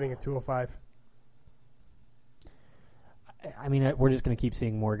 Him fighting at 205. I mean, we're just gonna keep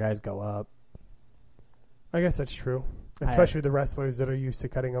seeing more guys go up. I guess that's true, especially the wrestlers that are used to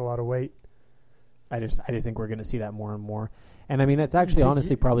cutting a lot of weight. I just think we're going to see that more and more. And, I mean, it's actually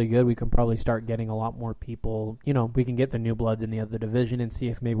honestly probably good. We can probably start getting a lot more people. You know, we can get the new bloods in the other division and see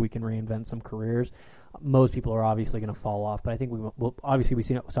if maybe we can reinvent some careers. Most people are obviously going to fall off, but I think we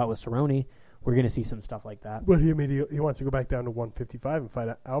saw it with Cerrone. We're going to see some stuff like that. But he wants to go back down to 155 and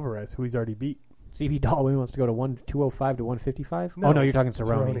fight Alvarez, who he's already beat. CB Dollaway wants to go to 205 to 155? No, you're talking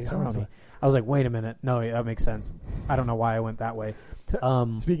Cerrone. I was like, wait a minute. No, that makes sense. I don't know why I went that way.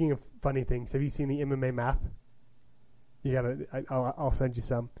 Speaking of funny things, have you seen the MMA math? You gotta. I'll send you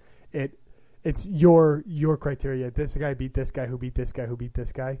some. It's your criteria. This guy beat this guy, who beat this guy, who beat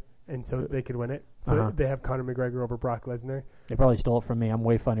this guy, and so they could win it. So they have Conor McGregor over Brock Lesnar. They probably stole it from me. I'm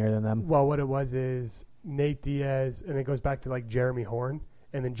way funnier than them. Well, what it was is Nate Diaz, and it goes back to like Jeremy Horn,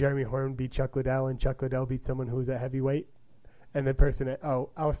 and then Jeremy Horn beat Chuck Liddell, and Chuck Liddell beat someone who was at heavyweight. And the person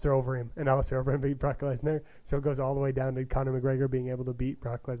Alistair Overeem, and Alistair Overeem beat Brock Lesnar. So it goes all the way down to Conor McGregor being able to beat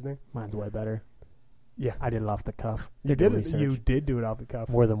Brock Lesnar. Mine's way better. Yeah. I did it off the cuff. You did do it off the cuff.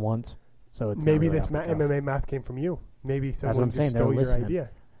 More than once. So it's maybe this MMA math came from you. Maybe someone just stole your idea.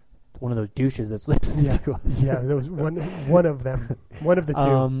 One of those douches that's listening to us. Yeah, there was one of them. One of the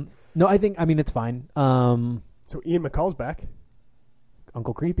two. No, I mean, it's fine. So Ian McCall's back.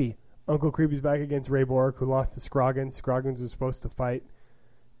 Uncle Creepy. Uncle Creepy's back against Ray Borg, who lost to Scroggins. Scroggins was supposed to fight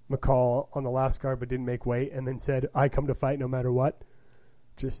McCall on the last card but didn't make weight, and then said, I come to fight no matter what.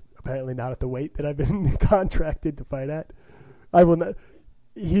 Just apparently not at the weight that I've been contracted to fight at. I will not.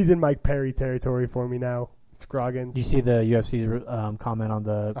 He's in Mike Perry territory for me now. Scroggins. Did you see the UFC's comment on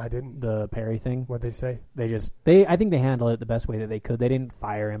the Perry thing? What'd they say? I think they handled it the best way that they could. They didn't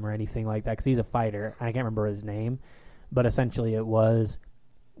fire him or anything like that because he's a fighter. I can't remember his name, but essentially it was,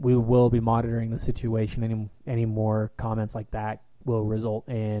 we will be monitoring the situation. Any more comments like that will result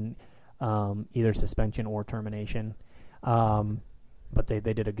in either suspension or termination. But they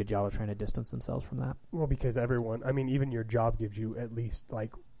did a good job of trying to distance themselves from that. Well, because even your job gives you at least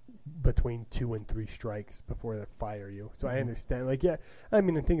like between 2 and 3 strikes before they fire you. So I understand.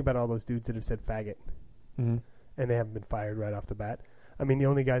 And think about all those dudes that have said faggot, and they haven't been fired right off the bat. I mean, the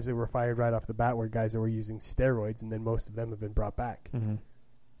only guys that were fired right off the bat were guys that were using steroids, and then most of them have been brought back.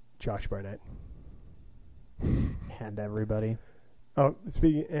 Josh Barnett. And everybody. Oh,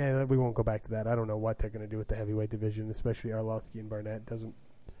 speaking, we won't go back to that. I don't know what they're going to do with the heavyweight division, especially Arlovsky and Barnett.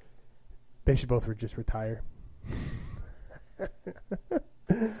 They should both just retire.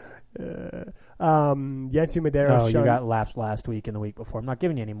 Yancy Medeiros. Oh, you got laughs last week and the week before. I'm not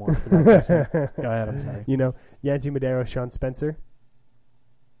giving you any more for that. Go ahead, I'm sorry. Yancy Medeiros, Sean Spencer.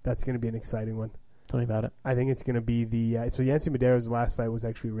 That's going to be an exciting one. Tell me about it. I think it's going to be so Yancy Medeiros' last fight was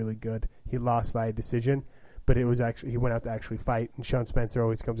actually really good. He lost by decision, but it was actually he went out to actually fight, and Sean Spencer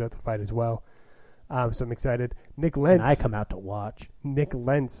always comes out to fight as well. So I'm excited. Nick Lentz. And I come out to watch. Nick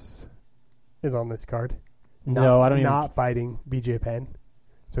Lentz is on this card. I don't even. Not fighting BJ Penn,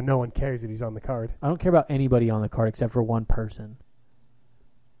 so no one cares that he's on the card. I don't care about anybody on the card except for one person.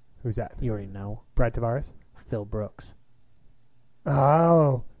 Who's that? You already know. Brad Tavares? Phil Brooks.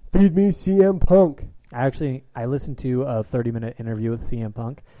 Oh, feed me CM Punk. I listened to a 30-minute interview with CM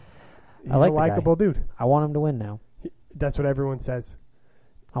Punk. He's a likable dude. I want him to win now. That's what everyone says.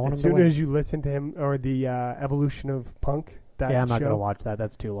 I want him as to win. soon as you listen to him or the evolution of Punk, I'm not going to watch that.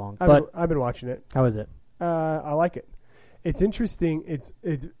 That's too long. I've been watching it. How is it? I like it. It's interesting. It's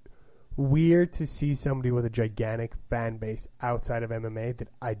weird to see somebody with a gigantic fan base outside of MMA that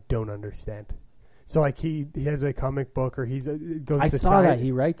I don't understand. So like he has a comic book or I saw that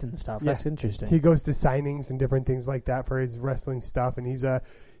he writes and stuff. Yeah. That's interesting. He goes to signings and different things like that for his wrestling stuff, and he's straight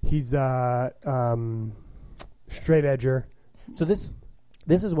edger. So this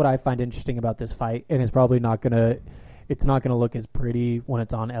is what I find interesting about this fight, and it's probably not gonna look as pretty when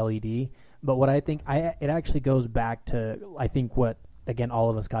it's on LED. But what I think it actually goes back to I think what again all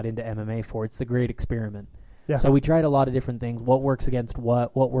of us got into MMA for. It's the great experiment. Yeah. So we tried a lot of different things. What works against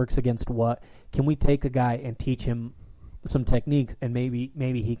what? What works against what? Can we take a guy and teach him some techniques and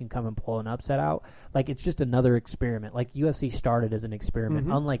maybe he can come and pull an upset out? Like it's just another experiment. Like UFC started as an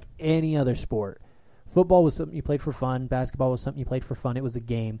experiment, unlike any other sport. Football was something you played for fun. Basketball was something you played for fun. It was a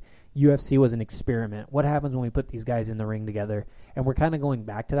game. UFC was an experiment. What happens when we put these guys in the ring together? And we're kind of going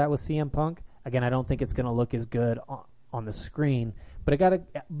back to that with CM Punk. Again, I don't think it's going to look as good on the screen, but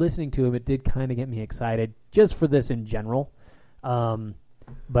listening to him, it did kind of get me excited just for this in general.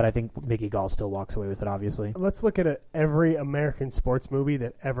 But I think Mickey Gall still walks away with it, obviously. Let's look at every American sports movie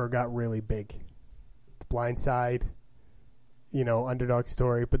that ever got really big. The Blind Side, Underdog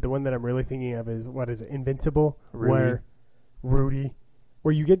Story. But the one that I'm really thinking of is, Invincible? Rudy.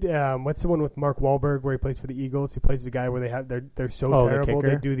 Where you get, what's the one with Mark Wahlberg where he plays for the Eagles? He plays the guy where they're so terrible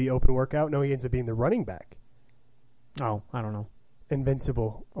they do the open workout. No, he ends up being the running back. Oh, I don't know.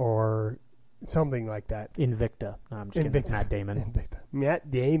 Invincible or something like that. Invicta. No, I'm just kidding. Matt Damon. Invicta.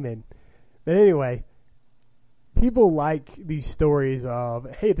 Matt Damon. But anyway, people like these stories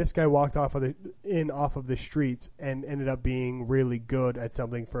of, hey, this guy walked off of the streets and ended up being really good at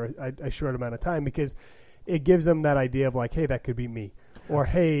something for a short amount of time because it gives them that idea of like, hey, that could be me. Or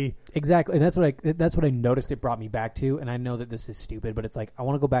hey, exactly, and that's what I noticed. It brought me back to, and I know that this is stupid, but it's like I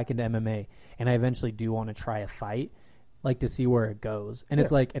want to go back into MMA, and I eventually do want to try a fight, like to see where it goes. And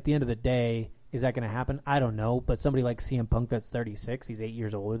it's like at the end of the day, is that going to happen? I don't know, but somebody like CM Punk that's 36, he's 8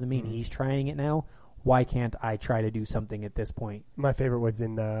 years older than me, and he's trying it now. Why can't I try to do something at this point? My favorite was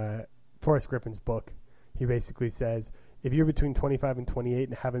in Forrest Griffin's book. He basically says, if you're between 25 and 28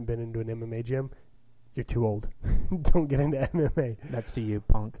 and haven't been into an MMA gym, you're too old. Don't get into MMA. That's to you,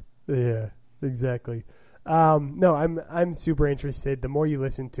 Punk. Yeah, exactly. No, I'm super interested. The more you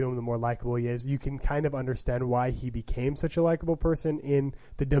listen to him, the more likable he is. You can kind of understand why he became such a likable person in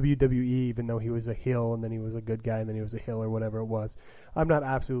the WWE, even though he was a heel and then he was a good guy and then he was a heel or whatever it was. I'm not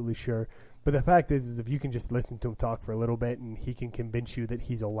absolutely sure. But the fact is if you can just listen to him talk for a little bit and he can convince you that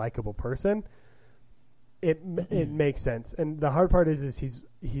he's a likable person, it makes sense. And the hard part is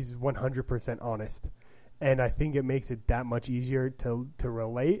he's 100% honest. And I think it makes it that much easier to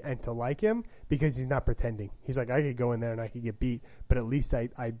relate and to like him because he's not pretending. He's like, I could go in there and I could get beat, but at least I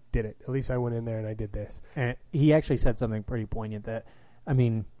did it. At least I went in there and I did this. And he actually said something pretty poignant that, I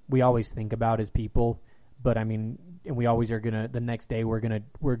mean, we always think about as people, but I mean, and we always are gonna. The next day we're gonna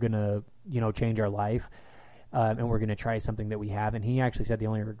change our life, and we're gonna try something that we have. And he actually said the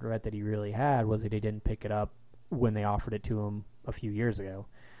only regret that he really had was that he didn't pick it up when they offered it to him a few years ago.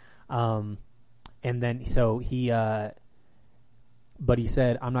 And then, so he, but he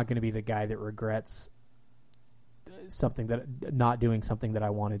said, I'm not going to be the guy that regrets not doing something that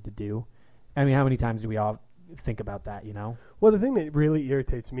I wanted to do. I mean, how many times do we all think about that, Well, the thing that really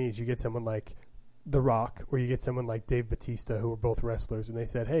irritates me is you get someone like The Rock or you get someone like Dave Bautista, who were both wrestlers, and they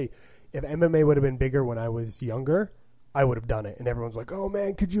said, hey, if MMA would have been bigger when I was younger, I would have done it. And everyone's like, oh,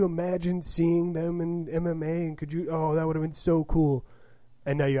 man, could you imagine seeing them in MMA? And that would have been so cool.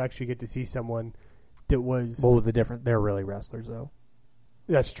 And now you actually get to see someone that was... Well, they're really wrestlers, though.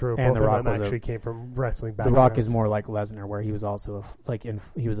 That's true. And Both The of Rock them actually came from wrestling The backgrounds. Rock is more like Lesnar, where he was also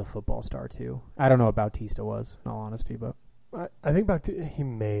he was a football star too. I don't know what Bautista was, in all honesty, but I think he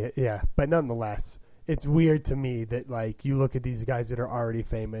may, yeah, but nonetheless, it's weird to me that like you look at these guys that are already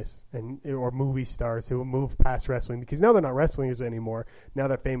famous or movie stars who move past wrestling, because now they're not wrestlers anymore. Now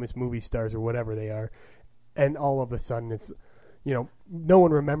they're famous movie stars or whatever they are, and all of a sudden it's, no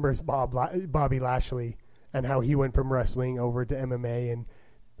one remembers Bobby Lashley and how he went from wrestling over to MMA. And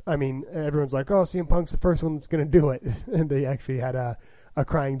I mean, everyone's like, "Oh, CM Punk's the first one that's going to do it," and they actually had a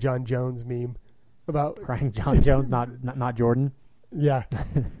crying John Jones meme about crying John Jones, not Jordan. Yeah.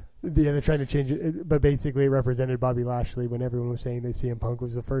 Yeah, they're trying to change it, but basically it represented Bobby Lashley when everyone was saying that CM Punk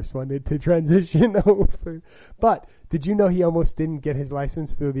was the first one to transition over. But did you know he almost didn't get his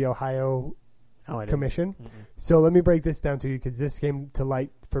license through the Ohio Commission? Mm-hmm. So let me break this down to you, because this came to light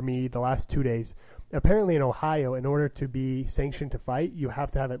for me the last 2 days. Apparently in Ohio, in order to be sanctioned to fight, you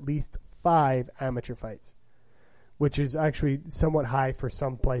have to have at least 5 amateur fights, which is actually somewhat high for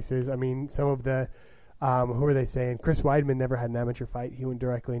some places. I mean, some of the... who are they saying? Chris Weidman never had an amateur fight. He went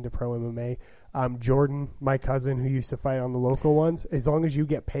directly into pro MMA. Jordan, my cousin, who used to fight on the local ones, as long as you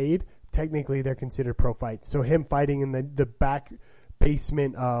get paid, technically they're considered pro fights. So him fighting in the back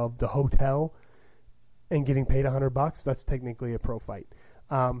basement of the hotel and getting paid $100, that's technically a pro fight.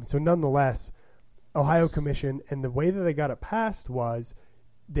 So nonetheless, Ohio Commission, and the way that they got it passed was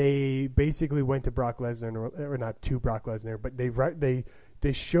they basically went to Brock Lesnar, or not to Brock Lesnar, but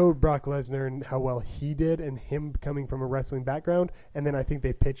they showed Brock Lesnar and how well he did, and him coming from a wrestling background. And then I think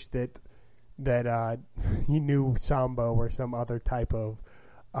they pitched that he knew Sambo or some other type of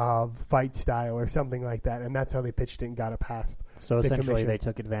fight style or something like that. And that's how they pitched it and got it past. So essentially they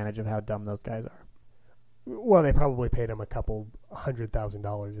took advantage of how dumb those guys are. Well, they probably paid him a couple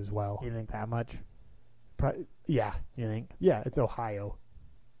 $100,000 as well. You think that much? Yeah. You think? Yeah, it's Ohio.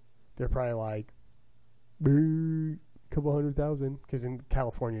 They're probably like... couple $100,000, because in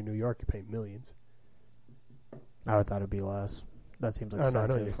California, New York, you pay millions. I would thought it'd be less. That seems excessive. I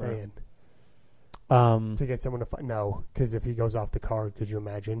know what you're saying. To get someone to fight, no, because if he goes off the card, could you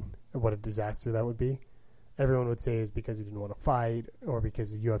imagine what a disaster that would be? Everyone would say it's because he didn't want to fight, or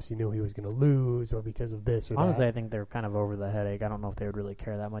because the UFC knew he was going to lose, or because of this or Honestly, that. I think they're kind of over the headache. I don't know if they would really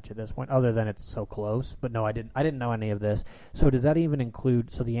care that much at this point, other than it's so close. But no, I didn't know any of this. So does that even include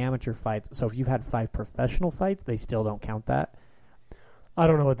the amateur fights? So if you've had 5 professional fights, they still don't count that? I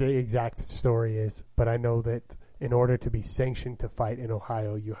don't know what the exact story is, but I know that in order to be sanctioned to fight in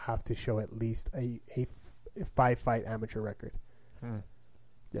Ohio, you have to show at least a 5-fight amateur record.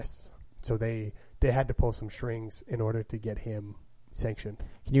 Yes. So they had to pull some strings in order to get him sanctioned.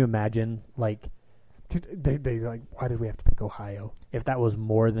 Can you imagine, like... They like, why did we have to pick Ohio? If that was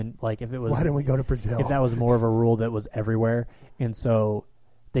more than, like, if it was... Why didn't we go to Brazil? If that was more of a rule that was everywhere, and so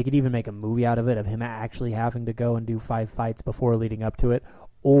they could even make a movie out of it, of him actually having to go and do 5 fights before leading up to it,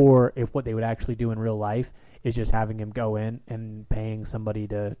 or if what they would actually do in real life is just having him go in and paying somebody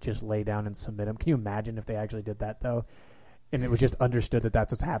to just lay down and submit him. Can you imagine if they actually did that, though? And it was just understood that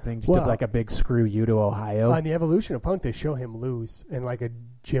that's what's happening. Just did like a big screw you to Ohio. On the Evolution of Punk, they show him lose in like a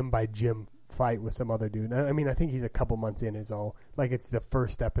gym-by-gym fight with some other dude. I mean, I think he's a couple months in is all. Like, it's the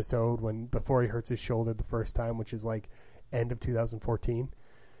first episode before he hurts his shoulder the first time, which is like end of 2014.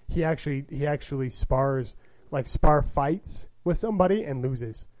 He actually spar fights with somebody and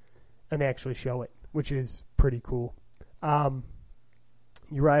loses. And they actually show it, which is pretty cool.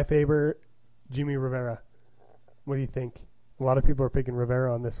 Uriah Faber, Jimmy Rivera. What do you think? A lot of people are picking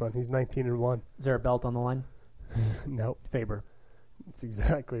Rivera on this one. He's 19-1. Is there a belt on the line? No. Faber. That's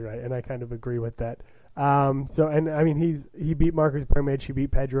exactly right, and I kind of agree with that. He beat Marcus Bermage, he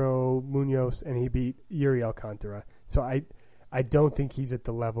beat Pedro Munoz, and he beat Yuri Alcantara. So I don't think he's at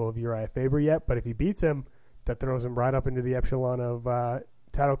the level of Uriah Faber yet, but if he beats him, that throws him right up into the echelon of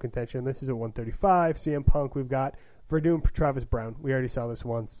title contention. This is at 135. CM Punk, we've got Verdum, Travis Brown. We already saw this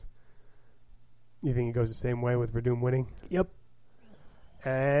once. You think it goes the same way with Verdum winning? Yep.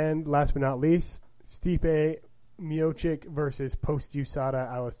 And last but not least, Stipe Miocic versus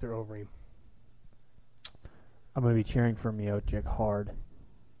post-USADA Alistair Overeem. I'm going to be cheering for Miocic hard.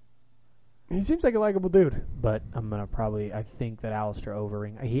 He seems like a likable dude. But I'm going to I think that Alistair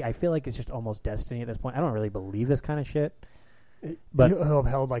Overeem, I feel like it's just almost destiny at this point. I don't really believe this kind of shit. But he'll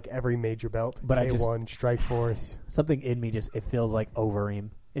have held like every major belt. But K1, Strikeforce. Something in me it feels like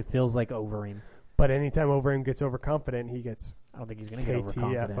Overeem. It feels like Overeem. But anytime Overeem gets overconfident, he gets I don't think he's going to get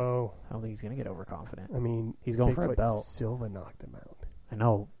overconfident. I don't think he's going to get overconfident. I mean, he's going for a belt. Silva knocked him out. I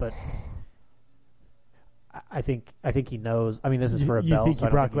know, but I think he knows. I mean, this is for a belt. You think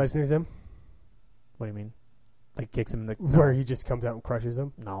Brock Lesnar's him? What do you mean? Like kicks him in the where he just comes out and crushes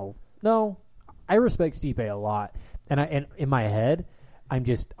him. No. I respect Stipe a lot, and in my head, I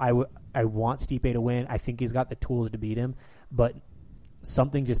want Stipe to win. I think he's got the tools to beat him, but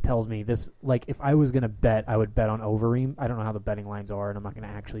something just tells me this. Like if I was gonna bet, I would bet on Overeem. I don't know how the betting lines are, and I'm not gonna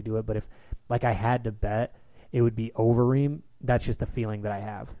actually do it. But if like I had to bet, it would be Overeem. That's just a feeling that I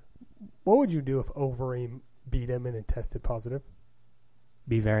have. What would you do if Overeem beat him and then tested positive?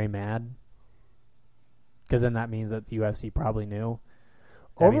 Be very mad, because then that means that the UFC probably knew.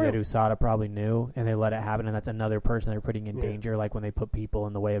 That means that USADA probably knew, and they let it happen, and that's another person they're putting in danger, like when they put people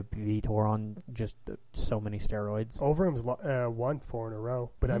in the way of Vitor on just so many steroids. Overeem's won 4 in a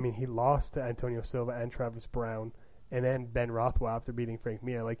row, but I mean, he lost to Antonio Silva and Travis Brown, and then Ben Rothwell after beating Frank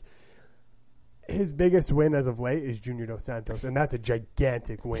Mir. Like, his biggest win as of late is Junior Dos Santos, and that's a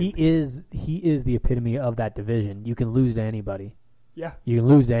gigantic win. He is the epitome of that division. You can lose to anybody. Yeah. You can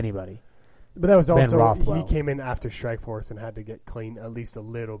lose to anybody. But that was also, he came in after Strikeforce and had to get clean, at least a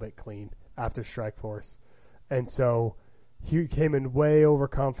little bit clean after Strikeforce. And so he came in way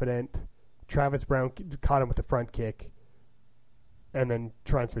overconfident. Travis Brown caught him with the front kick and then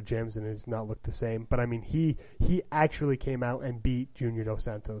transferred gyms and has not looked the same. But, I mean, he actually came out and beat Junior Dos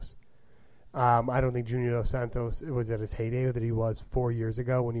Santos. I don't think Junior Dos Santos was at his heyday that he was 4 years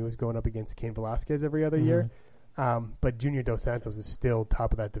ago when he was going up against Cain Velasquez every other year. But Junior Dos Santos is still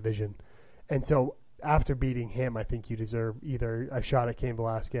top of that division. And so after beating him, I think you deserve either a shot at Cain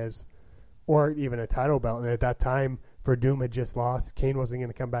Velasquez or even a title belt. And at that time, Verdum had just lost. Cain wasn't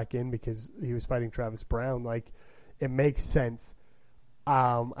going to come back in because he was fighting Travis Brown. Like, it makes sense.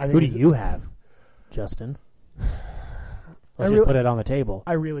 I think Who do you have, Justin? Let's just put it on the table.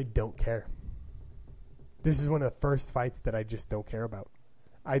 I really don't care. This is one of the first fights that I just don't care about.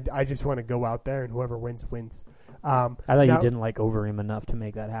 I just want to go out there and whoever wins, wins. I thought you didn't like Overeem enough to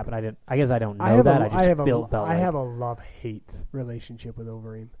make that happen. I guess I don't know that. I have a love-hate relationship with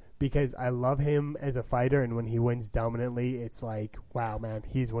Overeem because I love him as a fighter, and when he wins dominantly, it's like, wow, man,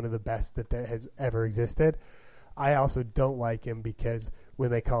 he's one of the best that there has ever existed. I also don't like him because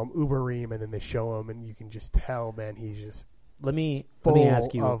when they call him Ubereem and then they show him, and you can just tell, man, he's just let me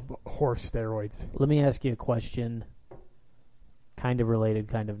ask you of horse steroids. Let me ask you a question, kind of related,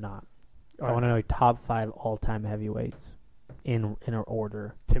 kind of not. I want to know your top 5 all-time heavyweights in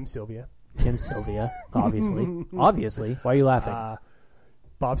order. Tim Sylvia, obviously. Obviously. Why are you laughing?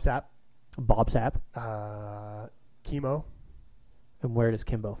 Bob Sapp. Chemo. And where does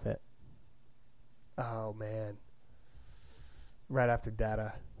Kimbo fit? Oh, man. Right after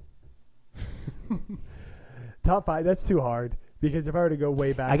Dada. Top 5, that's too hard. Because if I were to go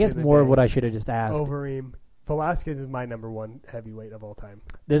way back, I guess more of what I should have just asked. Overeem. Velasquez is my number 1 heavyweight of all time.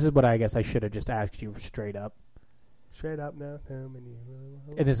 This is what I guess I should have just asked you straight up. Straight up now. And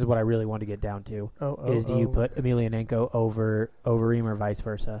this is what I really want to get down to. Do you put Emelianenko over Overeem or vice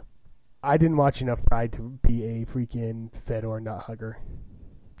versa? I didn't watch enough Pride to be a freaking Fedor nut hugger.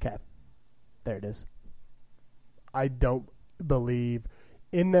 Okay. There it is. I don't believe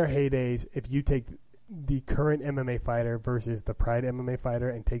in their heydays, if you take the current MMA fighter versus the Pride MMA fighter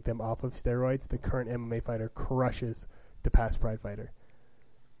and take them off of steroids, the current MMA fighter crushes the past Pride fighter.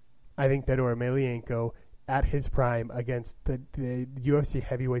 I think Fedor Emelianenko at his prime against the UFC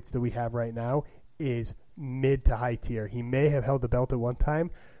heavyweights that we have right now is mid to high tier. He may have held the belt at one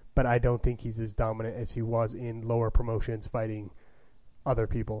time, but I don't think he's as dominant as he was in lower promotions fighting other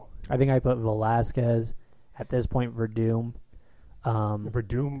people. I think I put Velasquez at this point. Verdum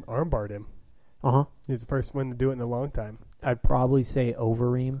armbarred him. He's the first one to do it in a long time. I'd probably say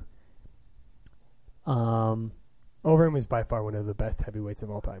Overeem. Overeem is by far one of the best heavyweights of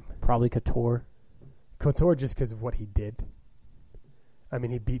all time. Probably Couture. Couture just because of what he did. I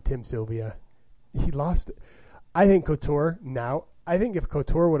mean, he beat Tim Sylvia. He lost. I think Couture now. I think if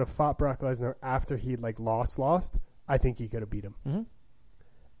Couture would have fought Brock Lesnar after he lost, I think he could have beat him. Mm-hmm.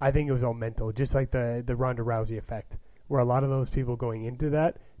 I think it was all mental, just like the Ronda Rousey effect, where a lot of those people going into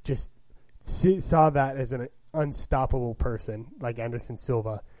that just saw that as an unstoppable person like Anderson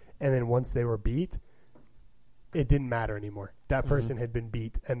Silva, and then once they were beat, it didn't matter anymore. That person had been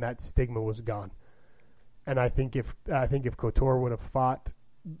beat, and that stigma was gone. And I think if Couture would have fought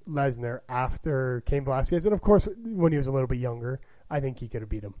Lesnar after Cain Velasquez, and of course when he was a little bit younger, I think he could have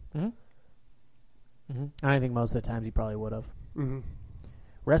beat him. Mm-hmm. Mm-hmm. And I think most of the times he probably would have. Mm-hmm.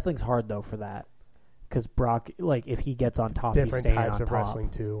 Wrestling's hard though for that. Because Brock, like, if he gets on top, different he's staying types on of top. wrestling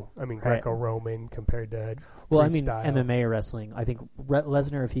too. I mean, Greco-Roman compared to freestyle. MMA wrestling. I think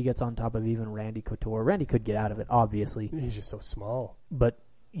Lesnar, if he gets on top of even Randy Couture, Randy could get out of it. Obviously, he's just so small. But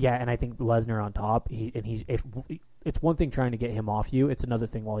yeah, and I think Lesnar on top. it's one thing trying to get him off you. It's another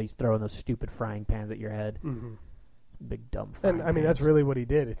thing while he's throwing those stupid frying pans at your head. Mm-hmm. Big dumb frying And I mean, pans. that's really what he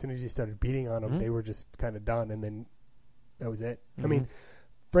did. As soon as he started beating on them, they were just kind of done, and then that was it. I mean,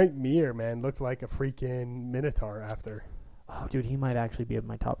 Frank Mir, man, looked like a freaking minotaur after. Oh, dude, he might actually be in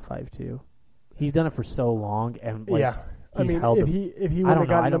my top 5 too. He's done it for so long, and like, yeah, I mean, if he would have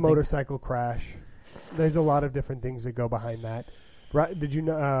gotten in a motorcycle crash, there's a lot of different things that go behind that. Right? Did you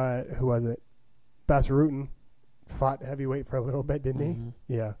know who was it? Bassarutin fought heavyweight for a little bit, didn't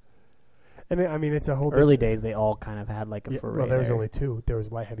he? Yeah. And I mean, it's a whole early days. They all kind of had like a foray. Well, there was there. only 2. There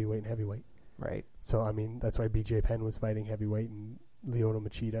was light heavyweight and heavyweight. Right. So I mean, that's why BJ Penn was fighting heavyweight and Leona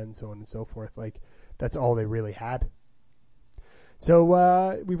Machida and so on and so forth. Like, that's all they really had.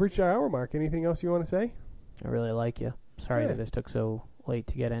 So we've reached our hour mark. Anything else you want to say? I really like you. Sorry that this took so late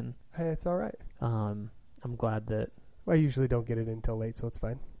to get in. Hey, it's all right. I'm glad that. I usually don't get it until late, so it's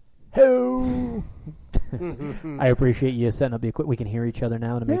fine. Ho! I appreciate you setting up the equipment. We can hear each other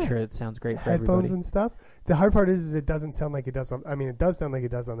now to make sure it sounds great for headphones everybody. and stuff. The hard part is it doesn't sound like it does on. I mean, it does sound like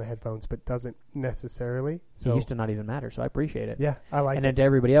it does on the headphones, but doesn't necessarily. So It used to not even matter, so I appreciate it. Yeah, I like it. And then to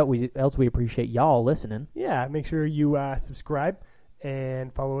everybody else, we appreciate y'all listening. Yeah, make sure you subscribe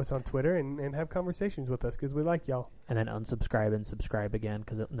and follow us on Twitter and have conversations with us because we like y'all. And then unsubscribe and subscribe again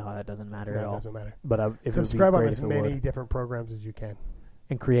because that doesn't matter at all. It doesn't matter. But subscribe on as many different programs as you can.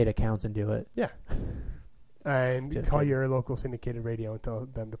 And create accounts and do it. Yeah. And Just call kidding. your local syndicated radio and tell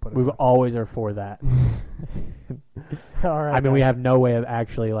them to put us We on. always are for that. All right. I mean, we have no way of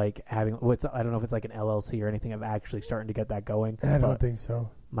actually like having. I don't know if it's like an LLC or anything of actually starting to get that going. I don't think so.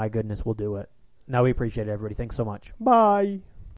 My goodness, we'll do it. No, we appreciate it, everybody. Thanks so much. Bye.